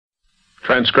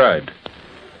Transcribed.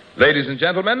 Ladies and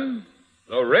gentlemen,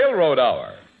 the Railroad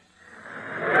Hour.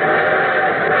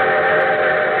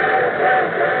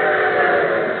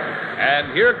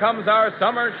 And here comes our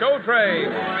summer show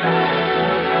train.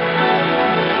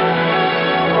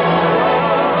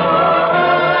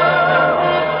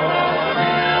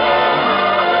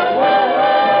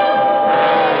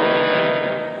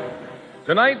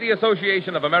 Tonight, the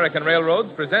Association of American Railroads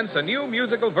presents a new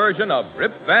musical version of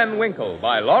Rip Van Winkle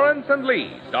by Lawrence and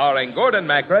Lee, starring Gordon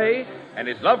MacRae and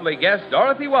his lovely guest,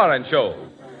 Dorothy Warren Show.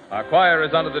 Our choir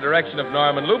is under the direction of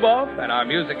Norman Luboff, and our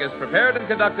music is prepared and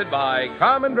conducted by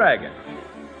Carmen Dragon.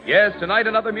 Yes, tonight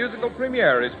another musical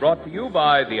premiere is brought to you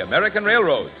by the American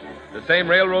Railroads, the same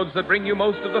railroads that bring you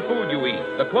most of the food you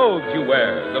eat, the clothes you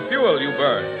wear, the fuel you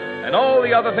burn, and all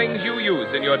the other things you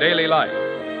use in your daily life.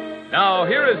 Now,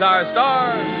 here is our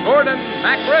star, Gordon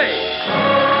MacRae.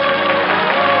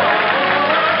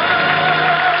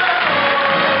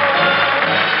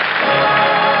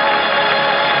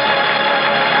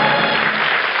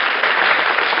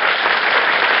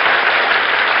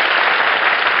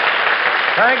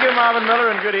 Thank you, Marvin Miller,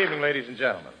 and good evening, ladies and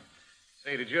gentlemen.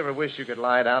 Say, did you ever wish you could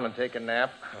lie down and take a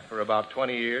nap for about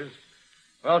 20 years?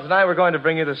 Well, tonight we're going to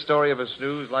bring you the story of a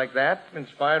snooze like that,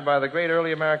 inspired by the great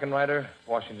early American writer,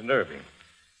 Washington Irving.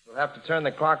 We'll have to turn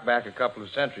the clock back a couple of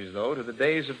centuries, though, to the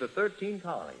days of the 13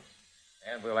 colonies.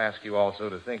 And we'll ask you also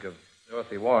to think of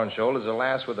Dorothy Warren Shoal as a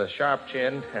lass with a sharp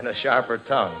chin and a sharper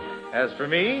tongue. As for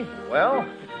me, well,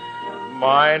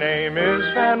 my name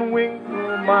is Van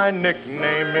Winkle, my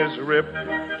nickname is Rip.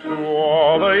 To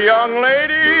all the young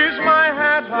ladies, my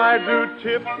hat I do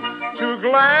tip. To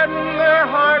gladden their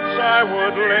hearts, I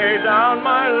would lay down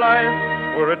my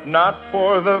life. Were it not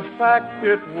for the fact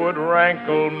it would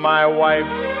rankle my wife.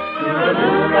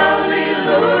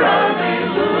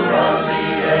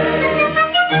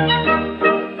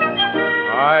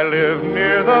 I live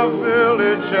near the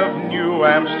village of New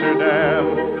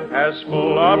Amsterdam, as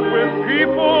full up with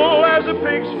people as a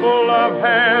pig's full of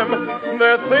ham.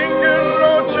 They're thinking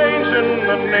of changing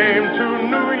the name to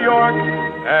New York,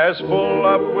 as full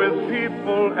up with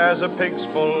people as a pig's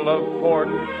full of pork.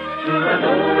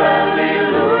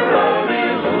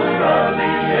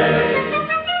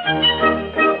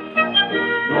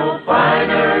 No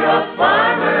finer a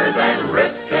farmer than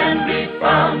Rip can be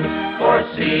found, for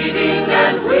seeding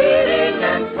and weeding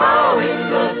and plowing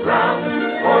the ground,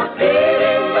 for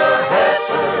feeding the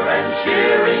heifer and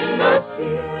shearing the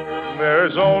pig.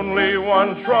 There's only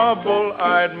one trouble,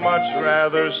 I'd much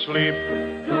rather sleep.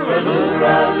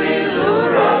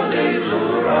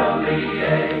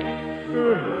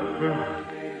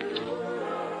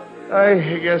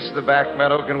 I guess the back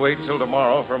meadow can wait till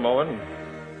tomorrow for mowing.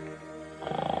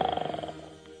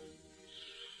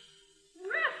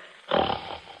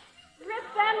 Rip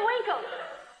Van Winkle.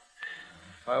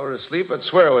 If I were asleep, I'd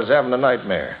swear I was having a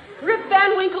nightmare. Rip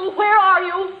Van Winkle, where are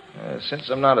you? Since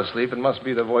I'm not asleep, it must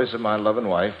be the voice of my loving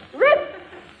wife. Rip!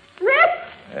 Rip!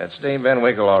 That's Dame Van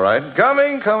Winkle, all right.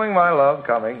 Coming, my love,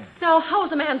 coming. Now, how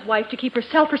is a man's wife to keep her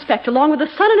self-respect along with a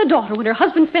son and a daughter when her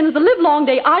husband spends the livelong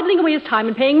day idling away his time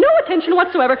and paying no attention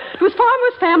whatsoever to his farm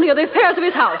or his family or the affairs of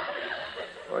his house?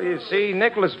 Well, you see,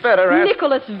 Nicholas Vedder...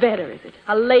 Nicholas Vedder, is it?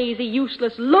 A lazy,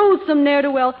 useless, loathsome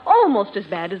ne'er-do-well, almost as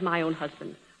bad as my own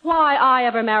husband. Why I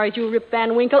ever married you, Rip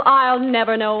Van Winkle, I'll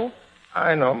never know.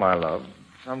 I know, my love.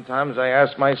 Sometimes I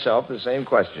ask myself the same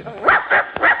question.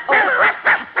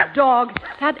 Dog,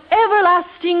 that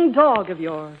everlasting dog of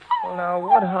yours. Well, now,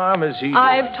 what harm has he done?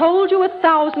 I've told you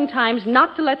 1,000 times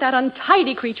not to let that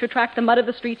untidy creature track the mud of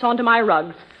the streets onto my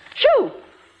rugs. Shoo!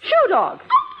 Shoo, dog!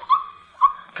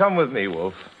 Come with me,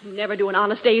 Wolf. You never do an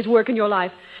honest day's work in your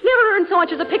life. Never earned so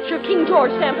much as a picture of King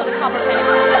George stamped on a copper penny.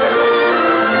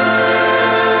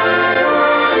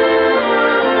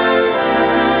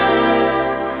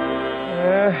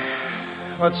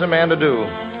 What's a man to do?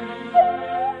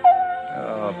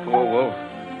 Oh, poor Wolf.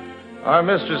 Our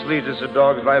mistress leads us a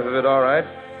dog's life of it, all right.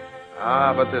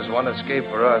 Ah, but there's one escape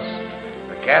for us.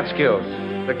 The Catskills.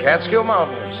 The Catskill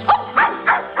Mountains.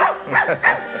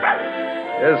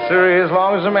 Yes, sir, as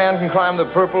long as a man can climb the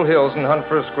Purple Hills and hunt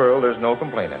for a squirrel, there's no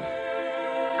complaining.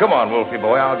 Come on, Wolfie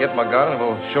boy, I'll get my gun and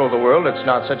we'll show the world it's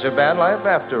not such a bad life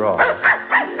after all.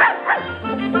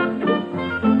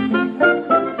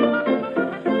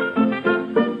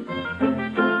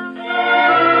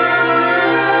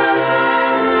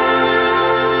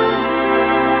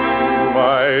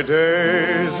 My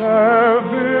days have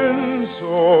been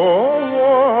so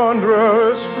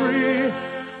wondrous free.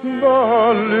 The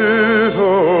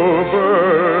little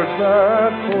birds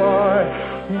that fly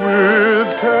with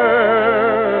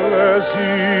careless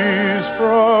ease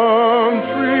from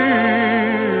tree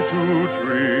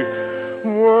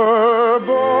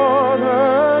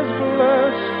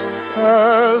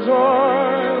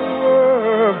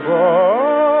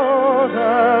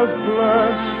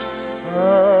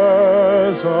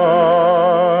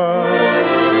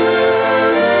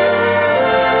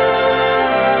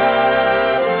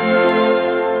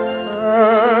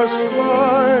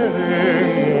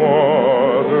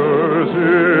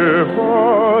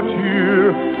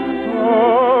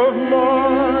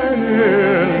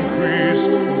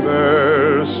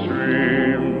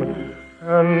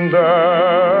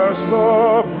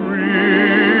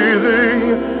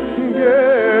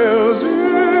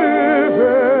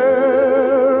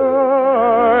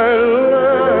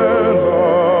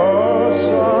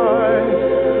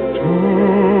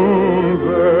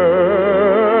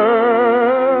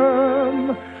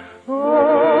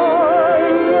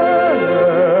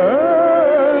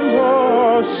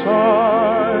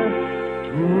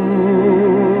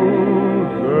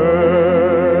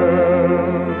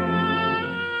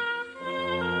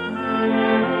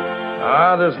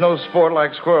no sport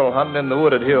like squirrel hunting in the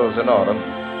wooded hills in autumn.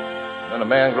 When a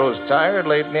man grows tired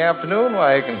late in the afternoon,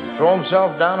 why, he can throw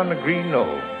himself down on a green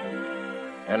knoll.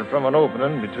 And from an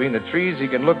opening between the trees, he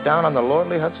can look down on the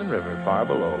lordly Hudson River far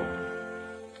below.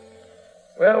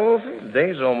 Well, Wolfie, the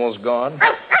day's almost gone.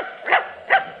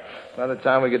 By the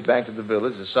time we get back to the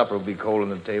village, the supper will be cold on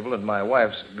the table, and my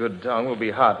wife's good tongue will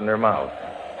be hot in her mouth.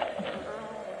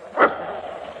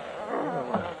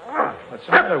 What's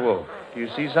the matter, Wolf? Do you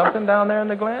see something down there in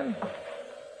the glen?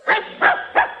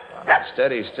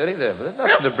 Steady, steady there. But there's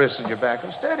nothing to bristle your back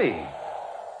of. Steady.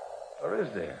 Or is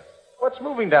there? What's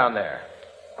moving down there?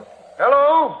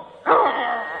 Hello?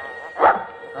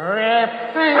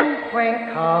 Rip and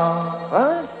Twinkle.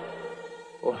 What?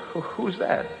 Well, who's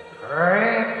that?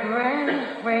 Rip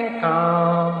and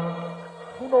Twinkle.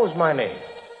 Who knows my name?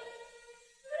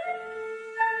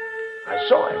 I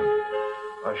saw him.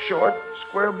 A short,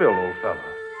 square-billed old fellow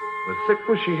with thick,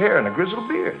 bushy hair and a grizzled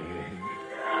beard.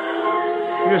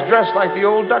 He was dressed like the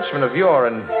old Dutchman of yore,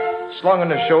 and slung on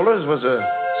his shoulders was a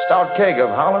stout keg of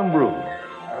Holland brew.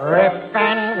 Rip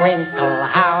and Winkle,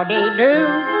 howdy do.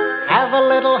 Have a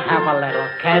little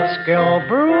Catskill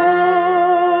brew.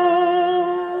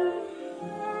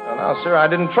 Well, now, sir, I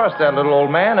didn't trust that little old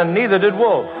man, and neither did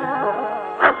Wolf.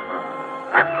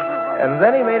 And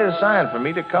then he made a sign for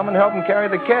me to come and help him carry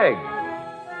the keg.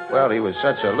 Well, he was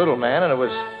such a little man, and it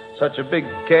was such a big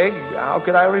keg, how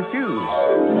could I refuse?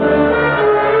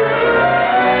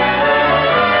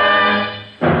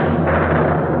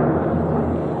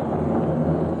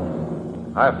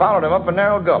 I followed him up a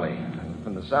narrow gully.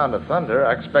 From the sound of thunder,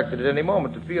 I expected at any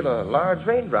moment to feel a large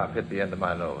raindrop hit the end of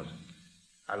my nose.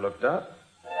 I looked up.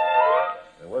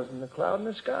 There wasn't a cloud in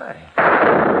the sky.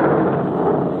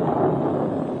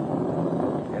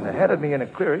 And ahead of me in a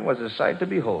clearing was a sight to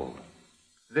behold.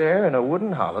 There, in a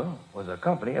wooden hollow, was a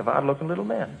company of odd-looking little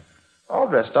men, all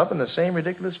dressed up in the same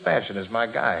ridiculous fashion as my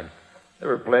guide. They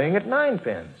were playing at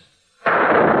ninepins.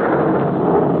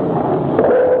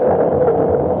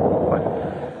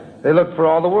 They looked for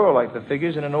all the world like the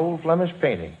figures in an old Flemish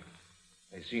painting.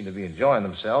 They seemed to be enjoying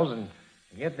themselves, and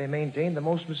yet they maintained the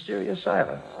most mysterious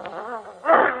silence.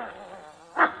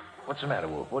 What's the matter,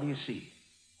 Wolf? What do you see?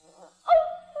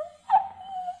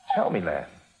 Tell me, lad.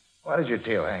 Why does your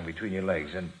tail hang between your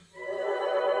legs? And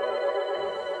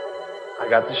I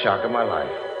got the shock of my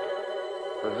life.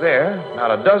 For there,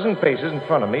 not a dozen paces in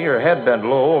front of me, her head bent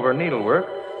low over needlework,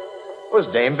 was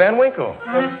Dame Van Winkle.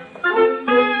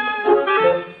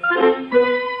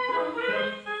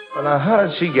 Well, now, how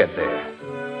did she get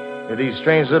there? Did these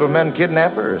strange little men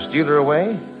kidnap her or steal her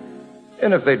away?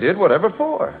 And if they did, whatever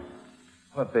for?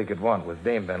 What they could want with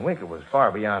Dame Van Winkle was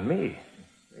far beyond me.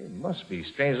 They must be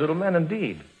strange little men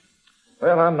indeed.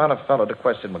 Well, I'm not a fellow to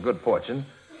question my good fortune,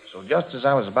 so just as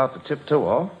I was about to tiptoe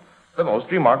off, the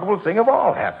most remarkable thing of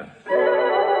all happened.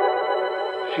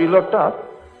 She looked up,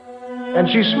 and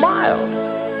she smiled.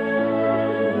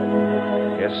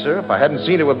 Yes, sir, if I hadn't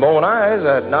seen it with my own eyes,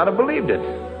 I'd not have believed it.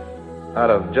 I'd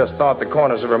have just thought the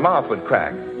corners of her mouth would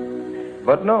crack.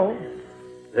 But no,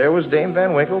 there was Dame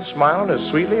Van Winkle smiling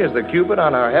as sweetly as the Cupid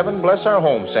on our Heaven Bless Our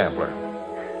Home sampler.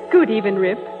 Good evening,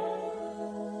 Rip.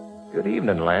 Good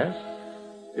evening, lass.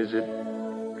 Is it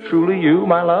truly you,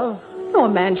 my love? Oh, a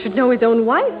man should know his own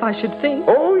wife, I should think.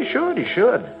 Oh, he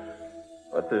should.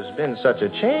 But there's been such a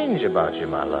change about you,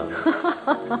 my love.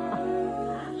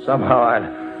 Somehow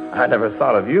I never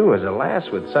thought of you as a lass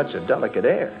with such a delicate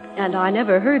air. And I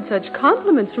never heard such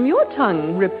compliments from your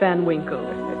tongue, Rip Van Winkle.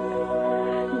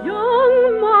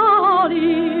 Young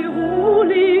Molly, who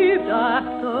lived at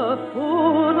the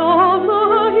foot of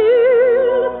the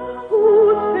hill,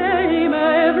 who same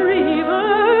every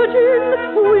virgin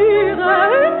with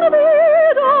an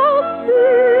widow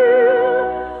still,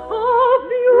 of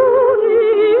beauty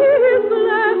is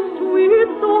blessed with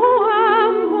so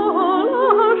ample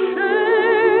a share.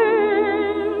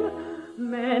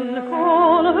 Men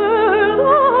call her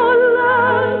the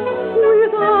lass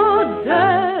with a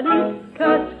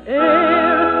delicate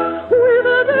air, with a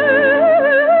delicate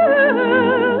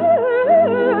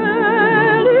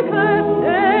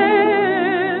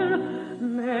air.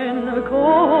 Men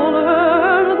call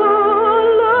her the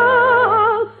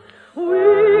lass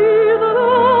with a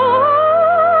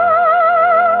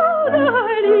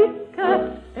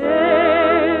delicate air.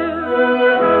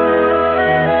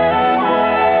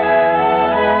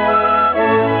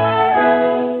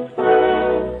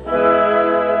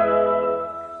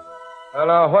 Well,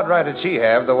 now, what right did she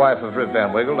have, the wife of Rip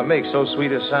Van Winkle, to make so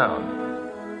sweet a sound?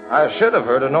 I should have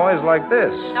heard a noise like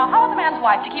this. Now, how is a man's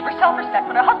wife to keep her self-respect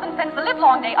when her husband spends the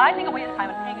livelong day idling away his time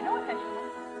and paying no attention?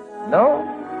 No,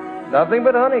 nothing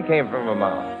but honey came from her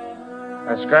mouth.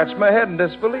 I scratched my head in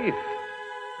disbelief.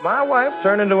 My wife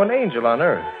turned into an angel on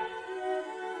earth.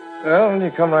 Well, when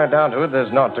you come right down to it,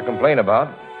 there's naught to complain about.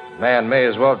 Man may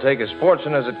as well take his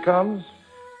fortune as it comes,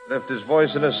 lift his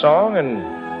voice in a song, and,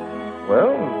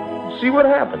 well, see what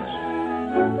happens.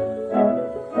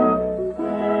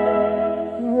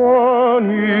 One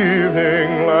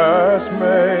evening last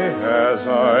May, as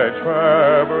I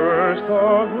traversed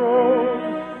the road,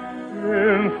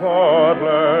 in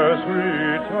thoughtless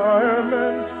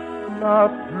retirement,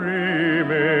 not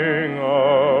dreaming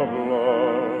of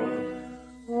love,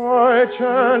 I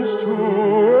chanced to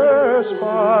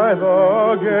espy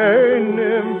the gay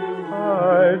nymph,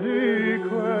 I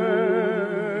declare,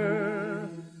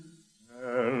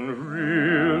 and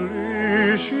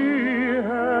really she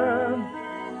had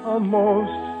a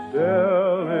most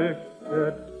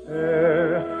delicate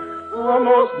air, a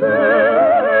most delicate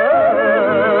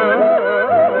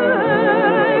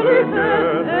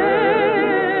air,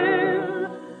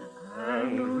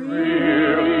 and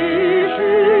really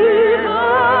she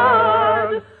had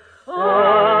a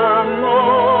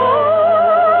most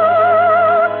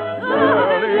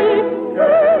delicate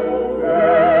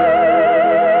air.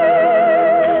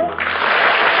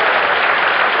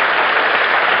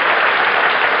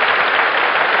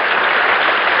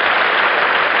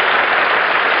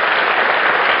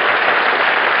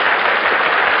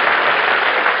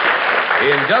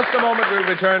 In just a moment, we'll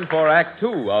return for Act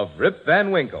Two of Rip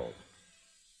Van Winkle.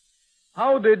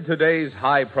 How did today's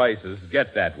high prices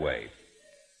get that way?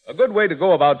 A good way to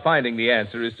go about finding the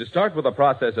answer is to start with a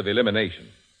process of elimination.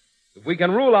 If we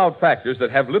can rule out factors that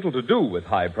have little to do with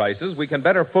high prices, we can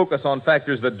better focus on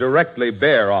factors that directly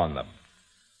bear on them.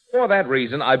 For that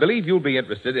reason, I believe you'll be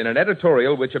interested in an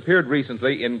editorial which appeared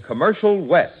recently in Commercial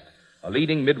West, a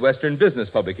leading Midwestern business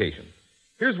publication.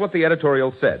 Here's what the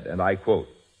editorial said, and I quote,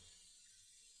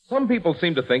 "Some people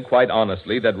seem to think quite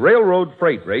honestly that railroad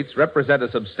freight rates represent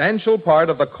a substantial part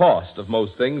of the cost of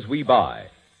most things we buy,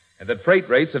 and that freight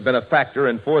rates have been a factor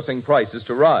in forcing prices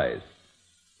to rise.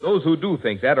 Those who do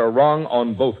think that are wrong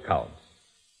on both counts.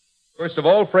 First of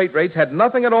all, freight rates had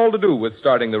nothing at all to do with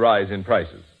starting the rise in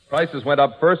prices. Prices went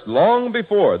up first long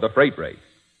before the freight rates.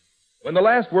 When the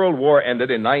last World War ended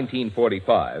in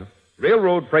 1945,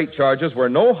 railroad freight charges were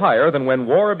no higher than when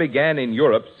war began in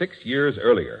Europe 6 years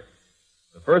earlier.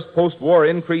 The first post-war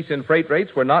increase in freight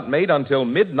rates were not made until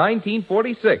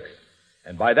mid-1946,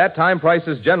 and by that time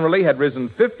prices generally had risen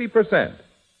 50%.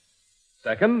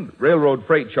 Second, railroad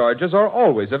freight charges are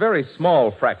always a very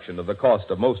small fraction of the cost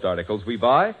of most articles we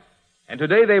buy, and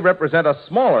today they represent a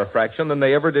smaller fraction than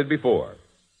they ever did before.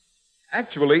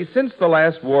 Actually, since the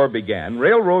last war began,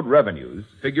 railroad revenues,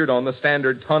 figured on the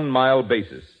standard ton-mile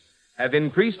basis, have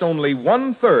increased only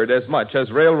 1/3 as much as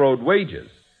railroad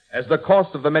wages, as the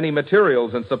cost of the many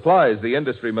materials and supplies the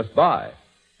industry must buy,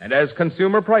 and as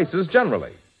consumer prices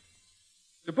generally.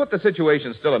 To put the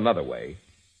situation still another way,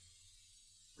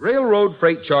 railroad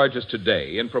freight charges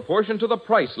today, in proportion to the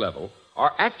price level,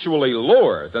 are actually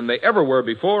lower than they ever were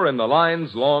before in the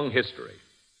line's long history.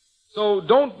 So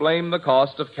don't blame the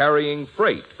cost of carrying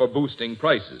freight for boosting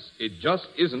prices. It just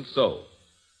isn't so.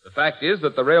 The fact is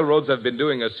that the railroads have been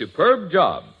doing a superb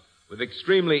job with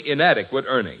extremely inadequate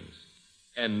earnings.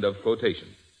 End of quotation.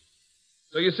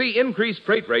 So you see, increased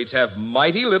freight rates have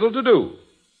mighty little to do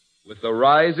with the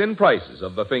rise in prices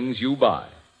of the things you buy.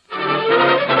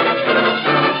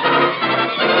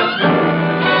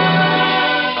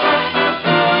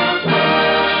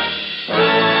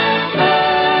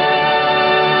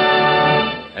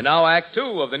 And now Act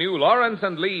Two of the new Lawrence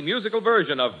and Lee musical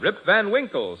version of Rip Van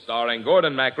Winkle, starring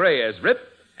Gordon MacRae as Rip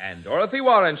and Dorothy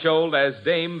Warrenshold as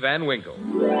Dame Van Winkle.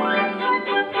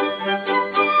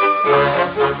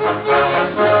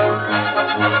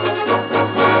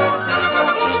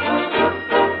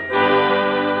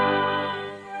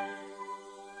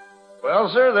 Well,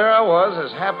 sir, there I was,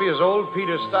 as happy as old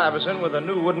Peter Stuyvesant with a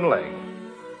new wooden leg.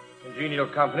 Congenial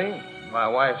company, my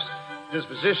wife's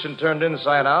disposition turned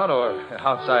inside out, or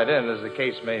outside in, as the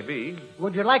case may be.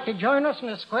 Would you like to join us in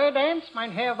a square dance,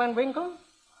 mein Herr Van Winkle?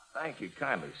 Thank you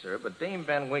kindly, sir, but Dame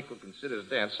Van Winkle considers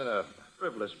dancing a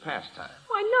frivolous pastime.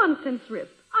 Why, nonsense, Rip.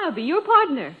 I'll be your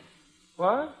partner.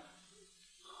 What?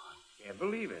 Can't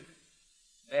believe it.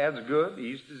 Dad's good,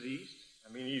 east is east.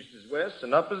 East is west,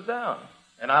 and up is down.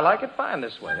 And I like it fine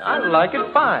this way. I like it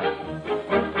fine.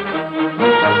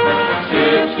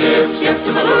 Skip, skip, skip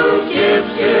to Maloo, skip,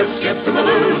 skip, skip to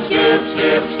Maloo, skip,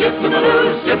 skip, skip to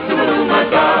Maloo, skip to Maloo, my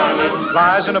darling.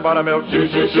 Flies in the buttermilk, shoo,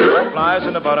 shoo, shoo. Flies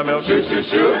in the buttermilk, Shoo, shoo,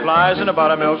 shoo. Flies in the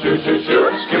buttermilk, Shoo, shoo, shoo.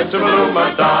 Skip to Maloo,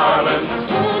 my darling.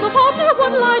 Oh, the partner,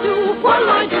 what'll I do? What'll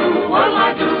I do? What'll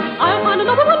I do? I'll find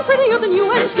another one prettier than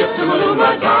you and Skip to Maloo,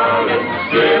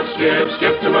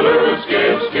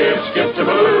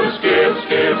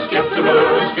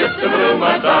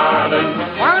 my darling.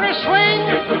 Wanna swing?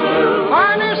 Skip-to-maloo.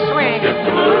 Wanna swing?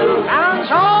 Skip-to-maloo. Down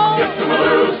all.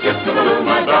 Skip-to-maloo. Skip-to-maloo,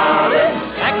 my darling.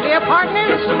 Back to your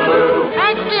partners. Skip-to-maloo.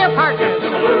 Back to your partners.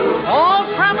 Skip-to-maloo. All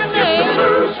promenade.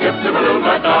 Skip-to-maloo. Skip-to-maloo,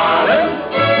 my darling.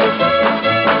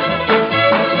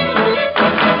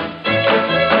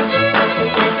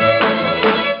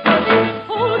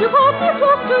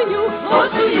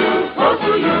 Close to you, close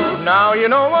to you. Now you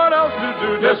know what else to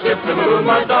do. Just skip-to-maloo,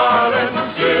 my darling.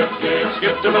 Skip, skip,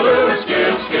 skip-to-maloo.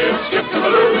 Skip, skip,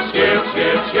 skip-to-maloo. Skip,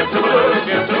 skip, skip-to-maloo.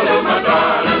 Skip-to-maloo, my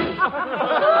darling.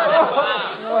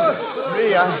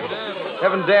 Me, I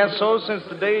haven't danced so since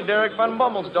the day Derek Van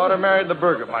Bummel's daughter married the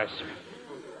Burgermeister.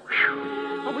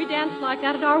 Oh, we danced like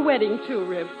that at our wedding, too,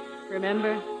 Rip.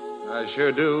 Remember? I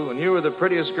sure do. And you were the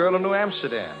prettiest girl in New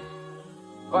Amsterdam.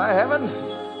 By heaven,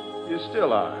 you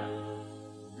still are.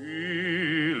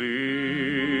 Believe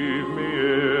me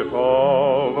if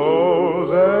all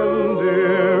those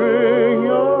endearing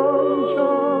young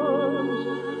charms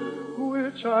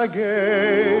which I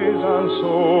gaze on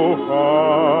so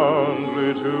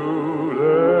fondly today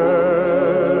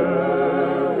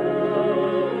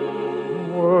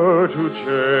were to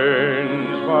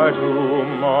change by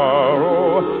tomorrow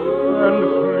and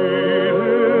fleet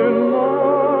in my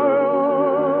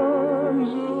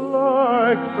arms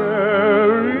like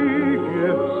fairy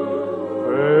gifts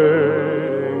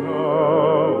fading away.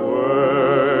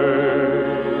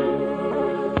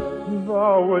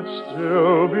 Thou wouldst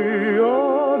still be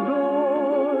adored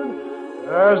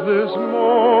as this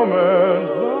moment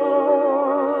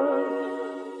lasts.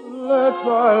 Let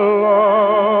thy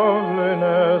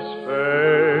loveliness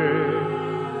fade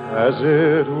as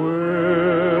it will,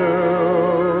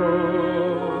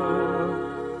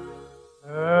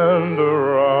 and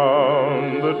around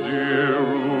the dear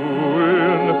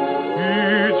ruin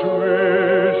each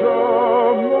wish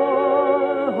of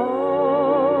my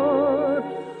heart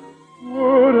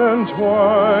would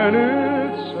entwine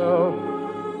itself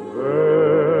verdantly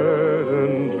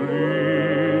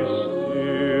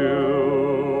still.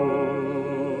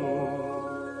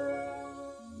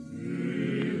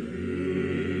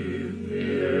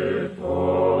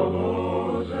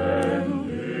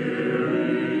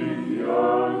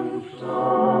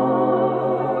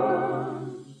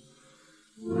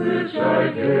 Which I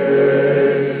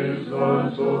gaze on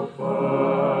so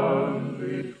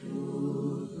fondly today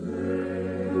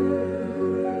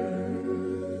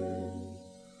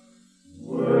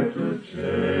were to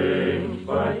change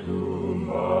by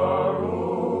tomorrow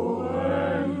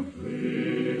and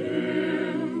fleet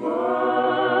in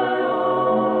my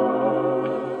arms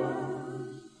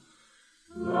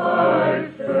like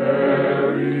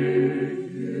fairy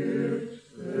gifts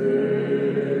fading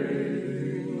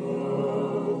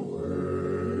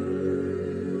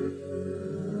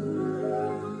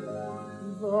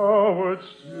thou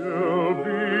wouldst still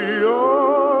be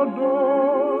adored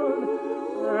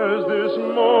as this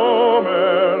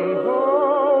moment thou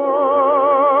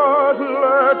art.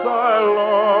 Let thy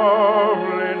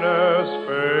loveliness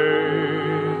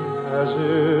fade as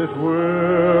it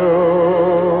will,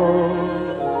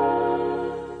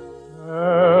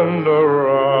 and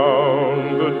around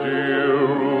the dear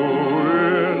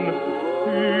ruin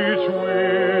each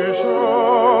wish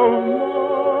of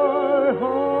my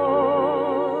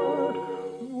heart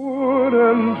would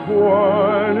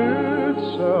entwine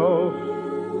itself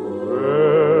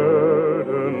verdantly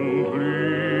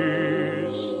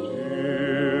still.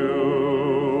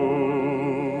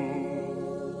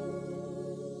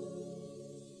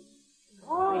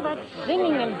 All that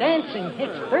singing and dancing,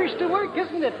 it's first to work,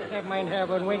 isn't it? Never mind, Herr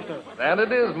Van Winkle. That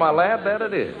it is, my lad, that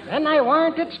it is. Then I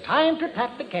warrant it's time to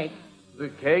tap the keg. The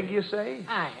keg, you say?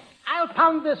 Aye. I'll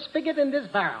pound the spigot in this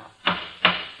barrel.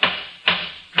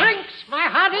 Drinks, my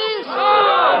hearties!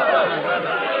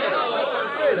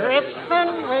 Rip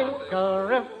and Winkle,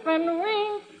 Rip and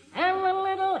Wink.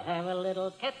 Have a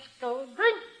little Catskill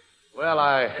drink. Well,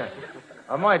 I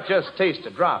might just taste a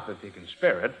drop if you can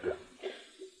spare it.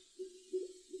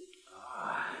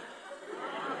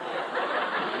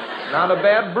 Not a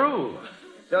bad brew.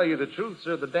 Tell you the truth,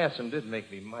 sir, the dancing did make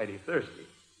me mighty thirsty.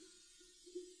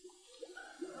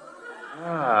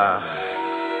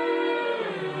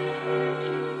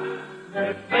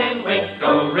 Rip and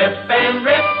Winkle, Rip and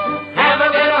Rip. Have a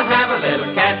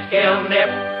little Catskill nip.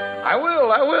 I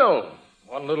will.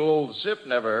 One little old sip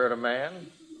never hurt a man.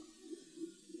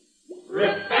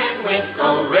 Rip and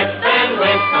Winkle, Rip and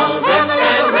Winkle, Rip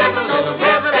and Winkle,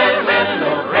 Rip and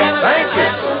Winkle, Rip and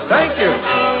Winkle. Thank you.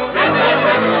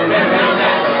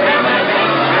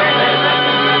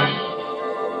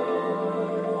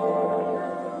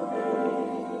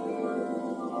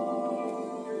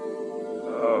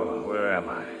 am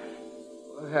I?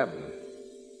 What happened?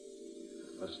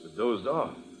 I must have dozed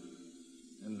off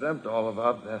and dreamt all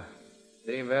about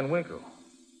Dame Van Winkle.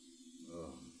 Oh,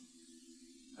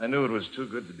 I knew it was too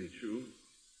good to be true.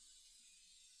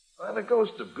 By the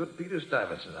ghost of good Peter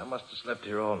Stuyvesant, I must have slept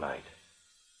here all night.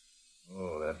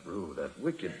 Oh, that brew, that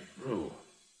wicked brew.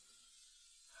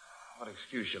 What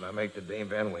excuse shall I make to Dame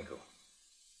Van Winkle?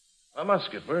 My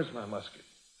musket, where's my musket?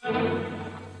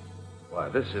 Why,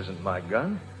 this isn't my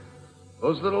gun.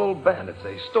 Those little old bandits,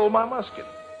 they stole my musket.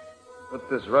 Put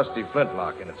this rusty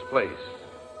flintlock in its place.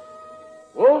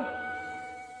 Wolf?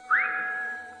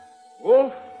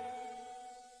 Wolf?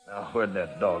 Now, where'd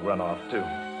that dog run off to?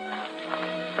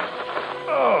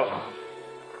 Oh,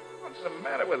 what's the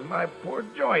matter with my poor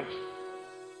joints?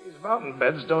 These mountain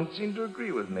beds don't seem to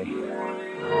agree with me.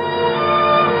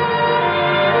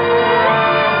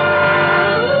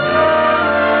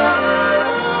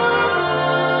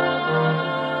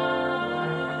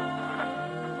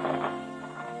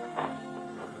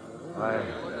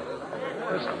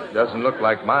 This doesn't look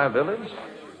like my village,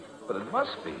 but it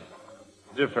must be.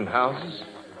 Different houses,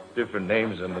 different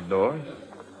names on the doors.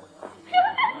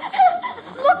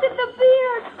 Look at the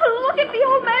beard. Look at the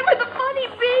old man with the funny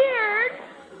beard.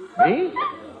 Me?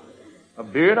 A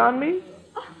beard on me?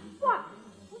 What?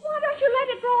 Why don't you let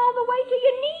it grow all the way to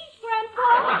your knees, Grandpa?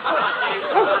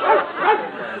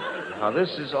 Now,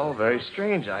 this is all very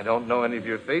strange. I don't know any of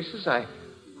your faces.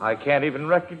 I can't even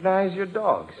recognize your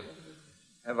dogs.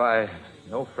 Have I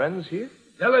no friends here?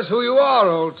 Tell us who you are,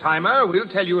 old-timer. We'll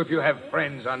tell you if you have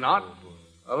friends or not.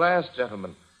 Alas,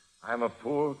 gentlemen, I'm a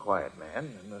poor, quiet man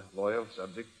and a loyal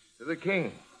subject to the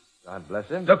king. God bless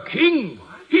him. The king?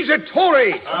 He's a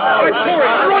Tory! A Tory!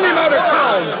 Run him out of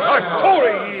town! A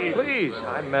Tory! Please,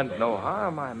 I meant no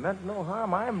harm.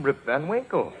 I'm Rip Van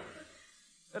Winkle.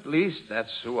 At least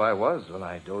that's who I was when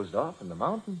I dozed off in the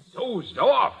mountains. Dozed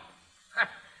off?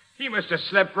 He must have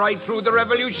slept right through the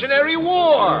Revolutionary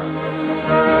War.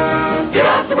 Get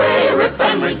out the way, Rip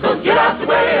Van Winkle, get out the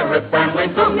way, Rip Van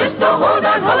Winkle. Mr. Hold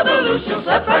on, Hullabalootion,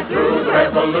 slept right through the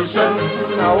Revolution.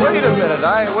 Now, wait a minute,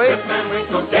 Rip Van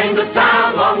Winkle came to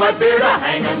town, long white beard a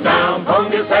hanging down,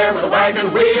 combed his hair with a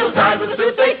wagon wheel, tied with a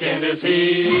toothache in his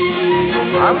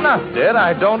heel. I'm not dead.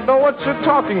 I don't know what you're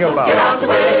talking about. Get out the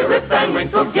way, Rip Van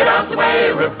Winkle, get out the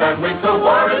way, Rip Van Winkle.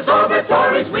 War is over,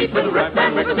 Tories weeping, Rip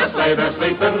Van Winkle just lay there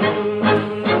sleeping.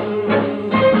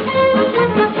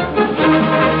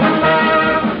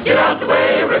 Get out the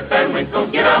way, Rip Van Winkle,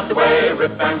 get out the way,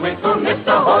 Rip Van Winkle.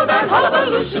 Mr. Hold on,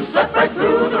 Hullabalootion, slept right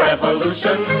through the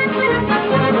Revolution.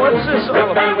 What's this all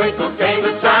Rip Van about? Winkle came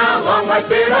to town, long white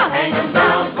beard a hanging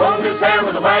down, combed his hair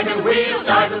with a wagon wheel,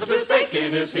 tied with a toothache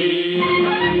in his heel.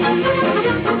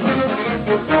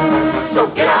 So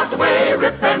get out the way,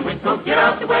 Rip Van Winkle, get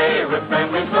out the way, Rip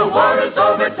Van Winkle. War is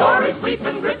over, Tories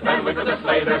weeping, Rip Van Winkle just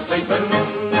lay there sleeping.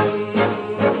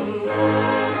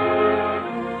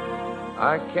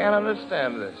 I can't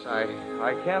understand this. I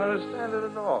can't understand it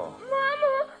at all.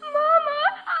 Mama,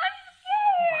 I'm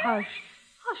scared.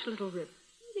 Hush, little Rip.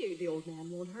 The old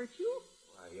man won't hurt you.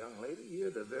 Why, young lady,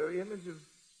 you're the very image of...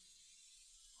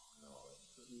 Oh, no, it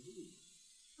couldn't be.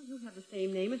 Well, you have the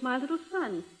same name as my little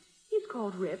son. He's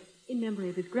called Rip in memory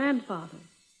of his grandfather.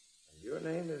 And your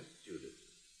name is Judith.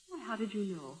 Why, how did you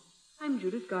know? I'm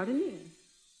Judith Gardenier.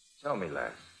 Tell me,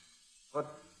 lass, what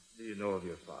do you know of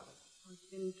your father? Oh, it's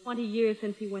been 20 years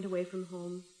since he went away from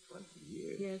home. 20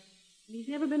 years? Yes. And he's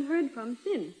never been heard from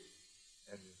since.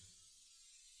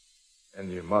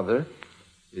 And your mother?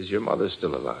 Is your mother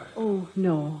still alive? Oh,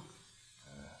 no.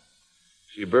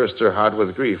 She burst her heart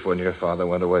with grief when your father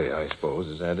went away, I suppose.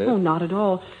 Is that it? Oh, not at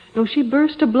all. No, she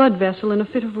burst a blood vessel in a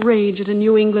fit of rage at a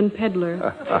New England peddler.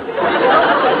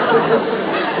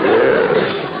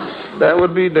 Yes, that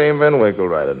would be Dame Van Winkle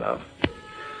right enough.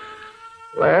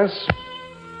 Lass,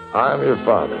 I'm your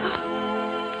father.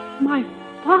 My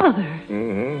father?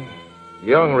 Mm-hmm.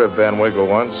 Young Rip Van Winkle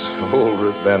once, old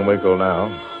Rip Van Winkle now.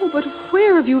 Oh, but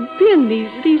where have you been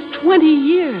these 20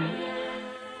 years?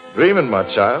 Dreaming, my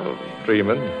child,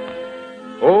 dreaming.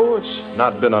 Oh, it's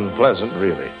not been unpleasant,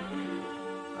 really.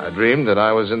 I dreamed that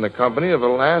I was in the company of a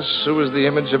lass who was the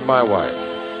image of my wife,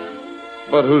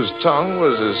 but whose tongue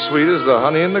was as sweet as the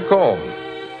honey in the comb.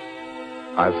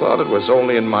 I thought it was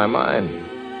only in my mind.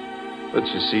 But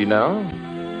you see now,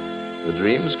 the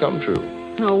dreams come true.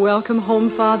 Oh, welcome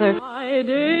home, Father. My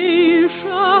day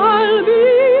shall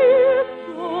be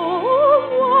so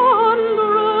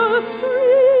wondrous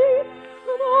free.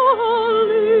 The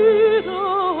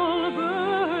little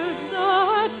birds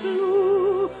that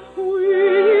flew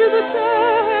with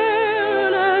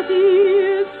careless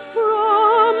ease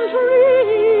from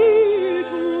tree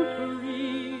to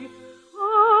tree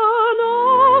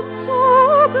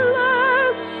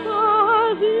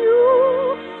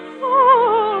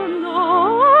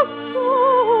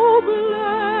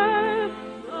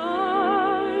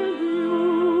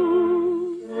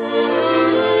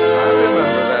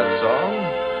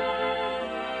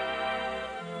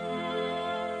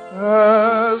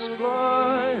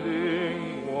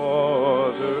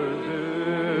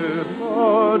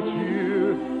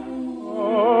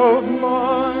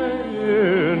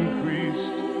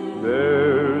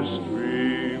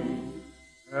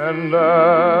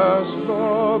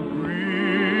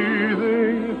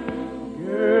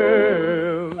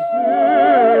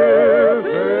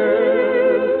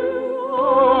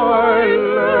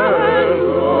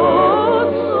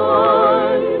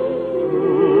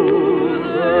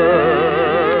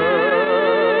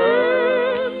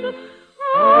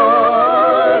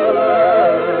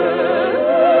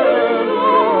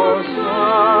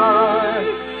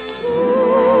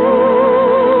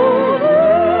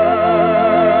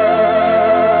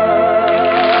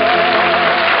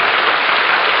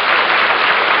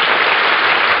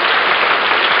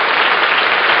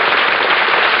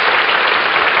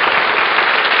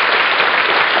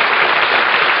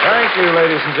Thank you,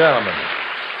 ladies and gentlemen.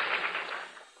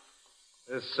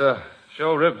 This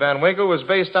show, Rip Van Winkle, was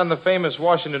based on the famous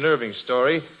Washington Irving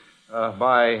story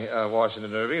by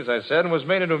Washington Irving, as I said, and was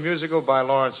made into a musical by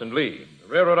Lawrence and Lee. The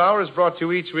Railroad Hour is brought to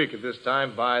you each week at this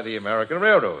time by the American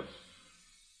Railroads.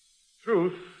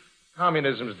 Truth,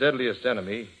 communism's deadliest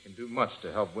enemy, can do much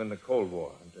to help win the Cold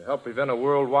War and to help prevent a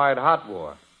worldwide hot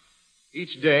war.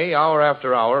 Each day, hour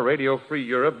after hour, Radio Free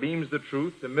Europe beams the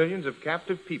truth to millions of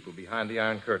captive people behind the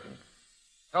Iron Curtain,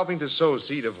 helping to sow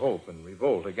seed of hope and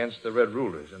revolt against the Red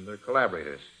rulers and their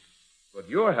collaborators. But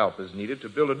your help is needed to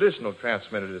build additional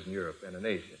transmitters in Europe and in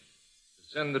Asia, to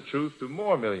send the truth to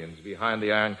more millions behind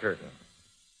the Iron Curtain.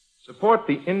 Support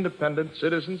the independent,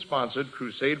 citizen-sponsored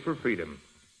Crusade for Freedom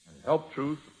and help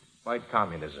truth fight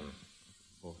communism.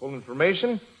 For full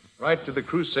information, write to the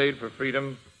Crusade for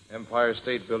Freedom, Empire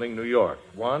State Building, New York.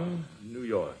 1, New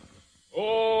York.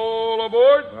 All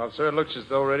aboard? Well, sir, it looks as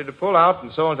though we're ready to pull out,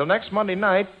 and so until next Monday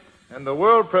night and the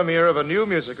world premiere of a new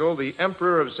musical, The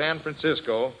Emperor of San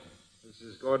Francisco, this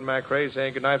is Gordon MacRae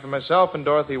saying goodnight for myself and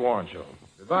Dorothy Warrenshaw.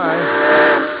 Goodbye.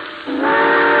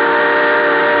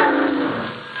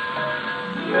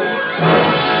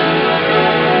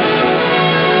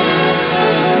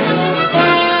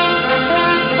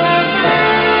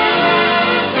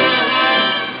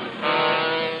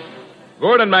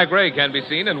 Gordon MacRae can be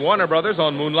seen in Warner Brothers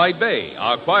on Moonlight Bay.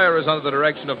 Our choir is under the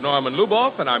direction of Norman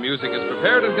Luboff, and our music is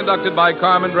prepared and conducted by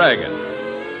Carmen Dragon.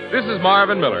 This is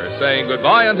Marvin Miller saying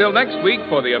goodbye until next week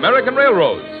for the American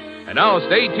Railroads. And now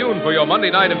stay tuned for your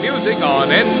Monday night of music on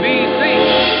NBC.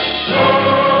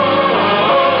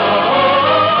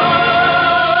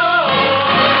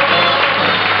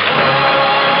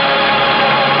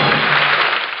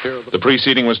 The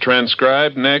preceding was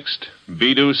transcribed. Next,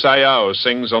 Bidou Sayao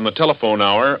sings on the telephone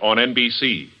hour on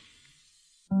NBC.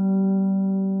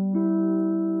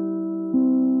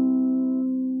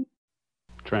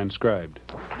 Transcribed.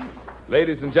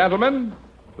 Ladies and gentlemen,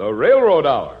 the Railroad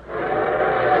Hour.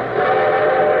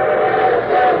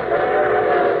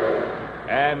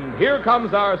 And here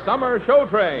comes our summer show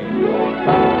train.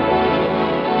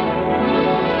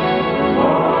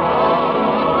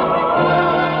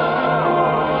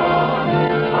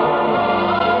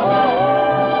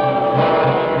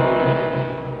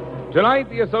 Tonight,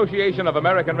 the Association of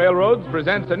American Railroads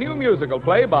presents a new musical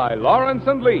play by Lawrence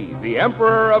and Lee, The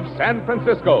Emperor of San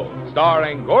Francisco,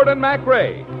 starring Gordon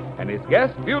MacRae and his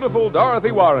guest, beautiful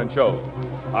Dorothy Warrenshaw.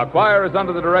 Our choir is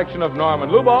under the direction of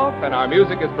Norman Luboff, and our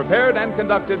music is prepared and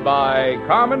conducted by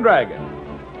Carmen Dragon.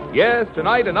 Yes,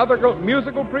 tonight another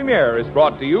musical premiere is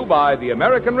brought to you by the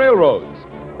American Railroads,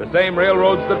 the same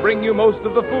railroads that bring you most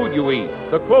of the food you eat,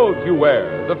 the clothes you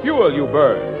wear, the fuel you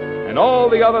burn, and all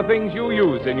the other things you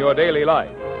use in your daily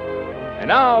life. And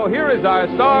now, here is our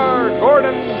star,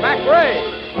 Gordon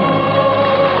MacRae.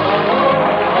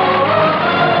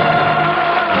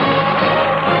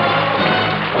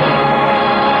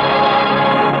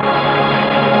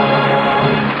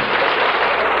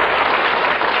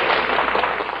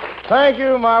 Thank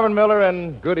you, Marvin Miller,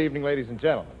 and good evening, ladies and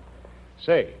gentlemen.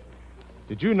 Say,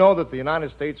 did you know that the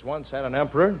United States once had an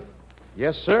emperor?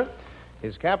 Yes, sir.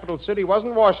 His capital city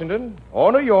wasn't Washington,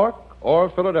 or New York, or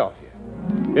Philadelphia.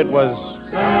 It was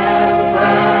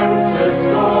San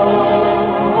Francisco,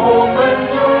 open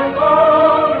your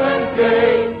golden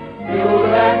gate. You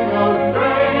let no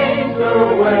stranger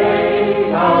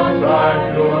wait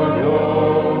outside your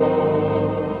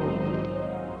door.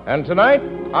 And tonight,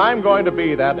 I'm going to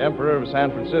be that Emperor of San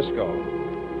Francisco.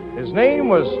 His name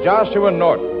was Joshua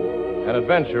Norton, an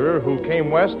adventurer who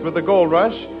came west with the gold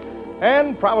rush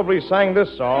and probably sang this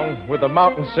song with the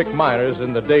mountain-sick miners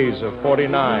in the days of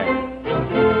 '49.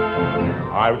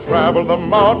 I've traveled the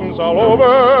mountains all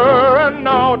over, and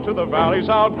now to the valleys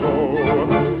I'll go,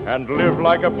 and live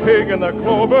like a pig in the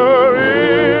clover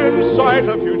in sight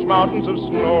of huge mountains of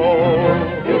snow.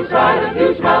 In sight of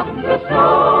huge mountains of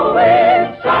snow,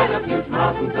 in sight of huge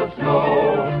mountains of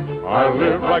snow. I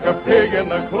live like a pig in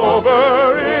the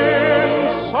clover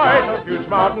in sight of huge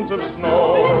mountains of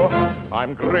snow.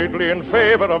 I'm greatly in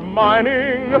favor of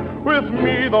mining, with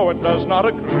me though it does not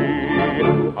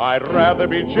agree. I'd rather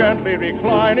be gently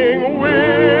reclining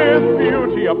with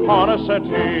beauty upon a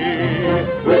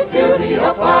settee. With beauty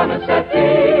upon a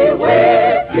settee,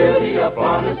 with beauty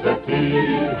upon a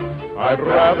settee. I'd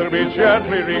rather be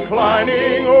gently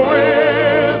reclining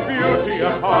with beauty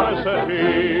upon a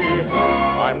settee.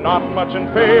 I'm not much in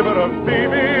favor of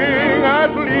thieving,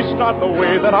 at least not the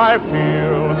way that I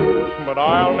feel. But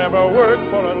I'll never work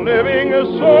for a living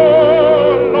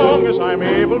so long as I'm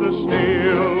able to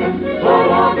steal. So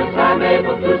long as I'm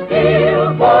able to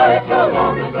steal, boy, so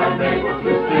long as I'm able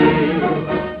to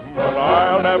steal.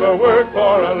 never work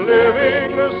for a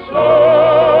living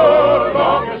so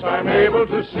long as I'm able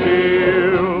to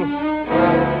steal.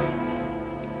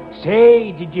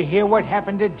 Say, did you hear what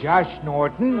happened to Josh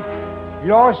Norton?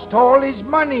 Lost all his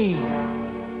money.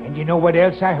 And you know what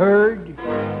else I heard?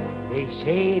 They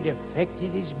say it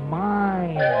affected his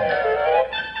mind.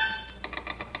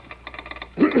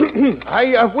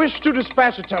 I wish to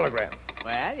dispatch a telegram.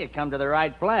 Well, you come to the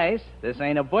right place. This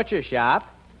ain't a butcher shop.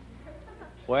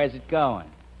 Where's it going?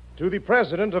 To the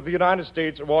President of the United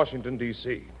States, Washington,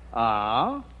 D.C.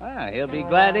 Oh? Well, he'll be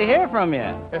glad to hear from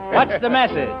you. What's the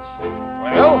message?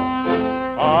 Well,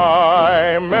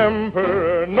 I'm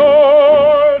Emperor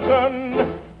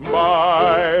Norton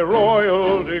by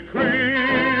royal decree.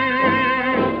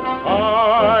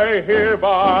 I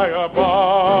hereby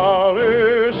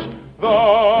abolish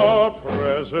the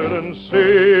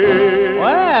presidency.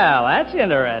 Well, that's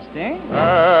interesting.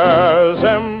 As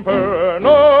Emperor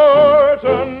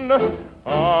Norton,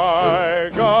 I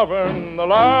govern the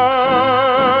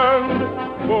land.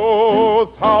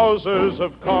 Both houses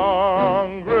of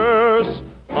Congress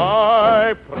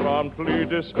I promptly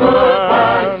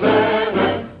disband.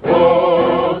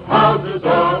 Both houses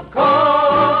of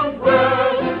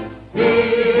Congress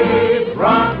he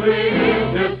promptly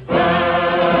disband.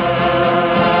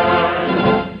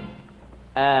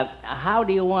 How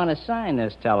do you want to sign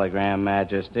this telegram,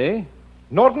 Majesty?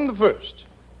 Norton the First,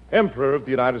 Emperor of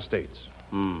the United States.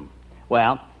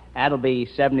 Well, that'll be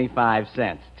 75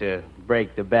 cents to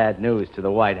break the bad news to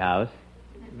the White House.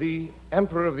 The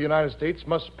Emperor of the United States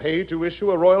must pay to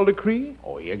issue a royal decree?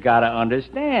 Oh, you gotta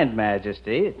understand,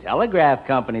 Majesty. The telegraph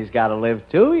company's gotta live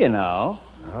too, you know.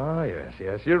 Ah, yes,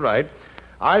 you're right.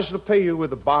 I shall pay you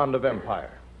with a bond of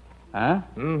empire. Huh?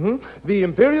 The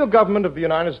imperial government of the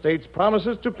United States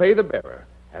promises to pay the bearer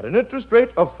at an interest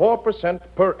rate of 4%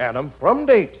 per annum from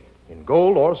date in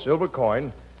gold or silver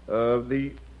coin. What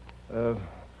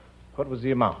was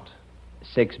the amount?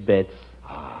 6 bits.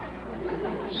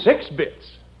 6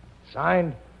 bits.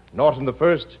 Signed, Norton the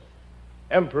First,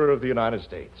 Emperor of the United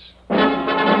States.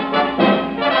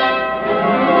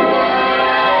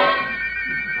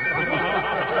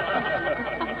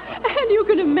 And you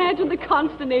can imagine the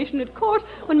consternation at court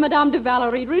when Madame de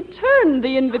Valerie returned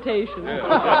the invitation.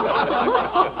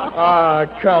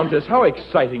 Countess, how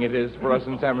exciting it is for us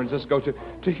in San Francisco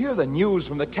to hear the news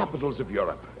from the capitals of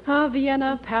Europe.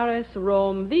 Vienna, Paris,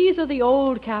 Rome. These are the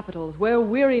old capitals where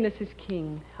weariness is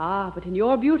king. But in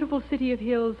your beautiful city of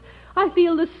hills, I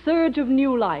feel the surge of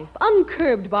new life,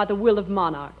 uncurbed by the will of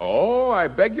monarchs. Oh, I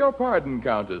beg your pardon,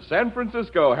 Countess. San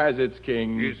Francisco has its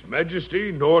king. His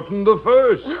Majesty Norton the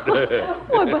First.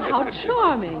 Why, but how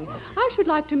charming. I should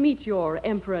like to meet your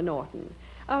Emperor Norton.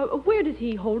 Where does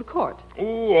he hold court?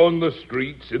 Oh, on the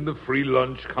streets, in the free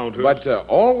lunch counters. But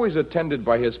always attended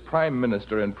by his prime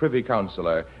minister and privy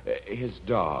councilor, his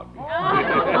dog.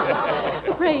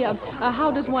 Pray,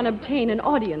 how does one obtain an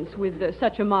audience with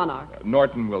such a monarch?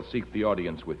 Norton will seek the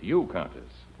audience with you,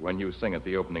 Countess, when you sing at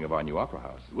the opening of our new opera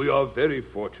house. We are very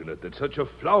fortunate that such a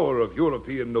flower of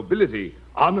European nobility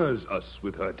honors us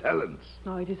with her talents.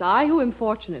 Oh, it is I who am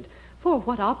fortunate. For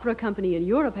what opera company in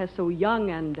Europe has so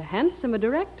young and handsome a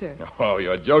director? Oh,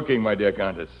 you're joking, my dear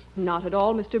Countess. Not at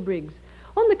all, Mr. Briggs.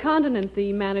 On the continent,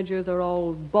 the managers are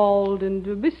all bald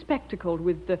and bespectacled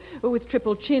with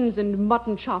triple chins and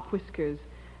mutton chop whiskers.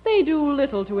 They do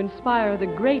little to inspire the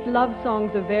great love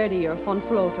songs of Verdi or Von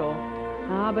Floto.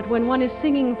 But when one is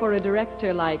singing for a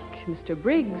director like Mr.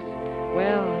 Briggs,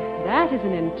 well, that is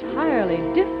an entirely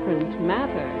different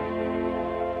matter.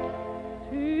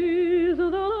 'Tis the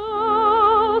last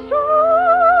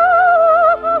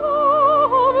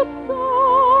of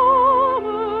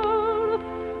summer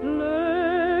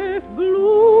left blooming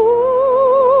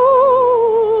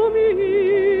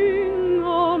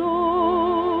alone.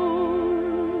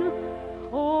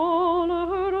 All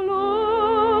her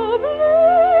lovely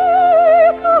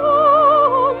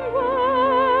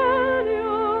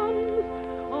companions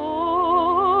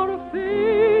are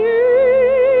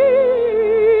fading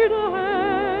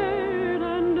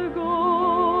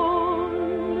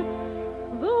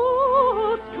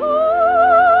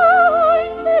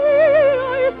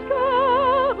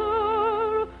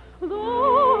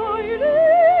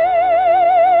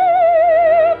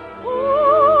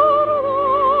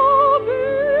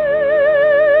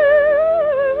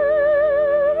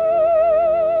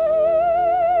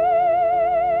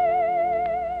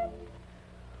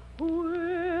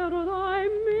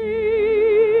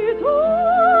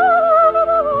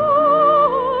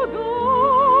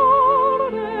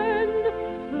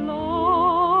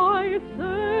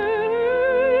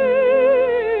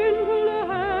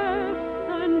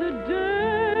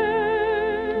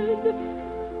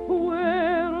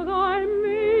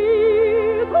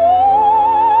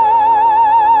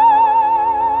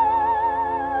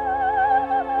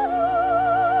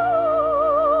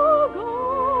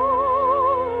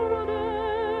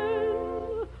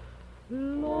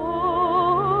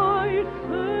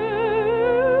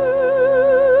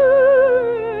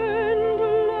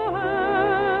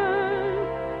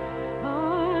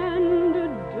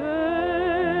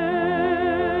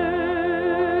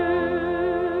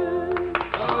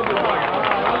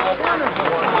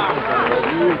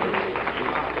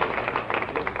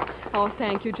Oh,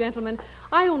 thank you, gentlemen.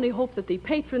 I only hope that the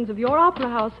patrons of your opera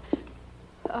house...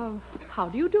 how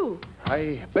do you do?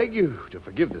 I beg you to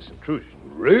forgive this intrusion.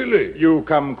 Really? You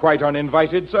come quite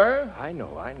uninvited, sir? I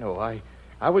know.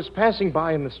 I was passing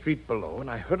by in the street below,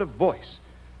 and I heard a voice.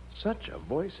 Such a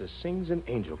voice as sings in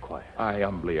angel choir. I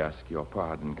humbly ask your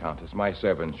pardon, Countess. My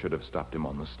servant should have stopped him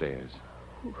on the stairs.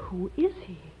 Who is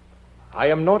he? I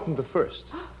am Norton the First,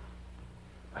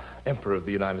 Emperor of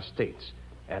the United States,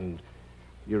 and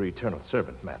your eternal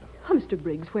servant, madam. Oh, Mr.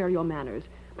 Briggs, where are your manners?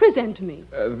 Present me.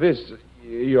 This,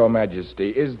 Your Majesty,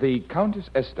 is the Countess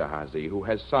Esterhazy, who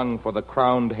has sung for the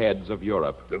crowned heads of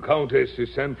Europe. The Countess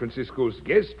is San Francisco's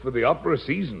guest for the opera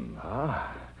season.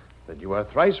 Ah, then you are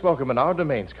thrice welcome in our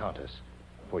domains, Countess,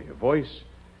 for your voice,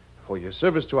 for your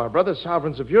service to our brother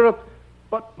sovereigns of Europe,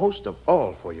 but most of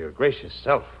all for your gracious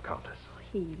self, Countess.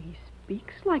 He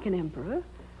speaks like an emperor.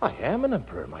 I am an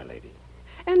emperor, my lady.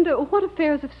 And what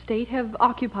affairs of state have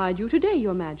occupied you today,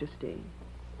 Your Majesty?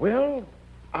 Well,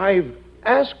 I've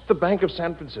asked the Bank of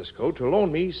San Francisco to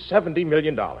loan me $70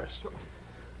 million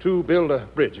to build a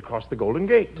bridge across the Golden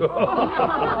Gate.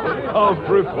 How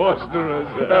preposterous.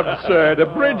 Absurd. A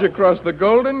bridge across the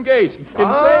Golden Gate.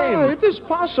 Insane. It is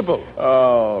possible.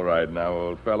 All right now,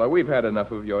 old fellow. We've had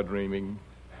enough of your dreaming.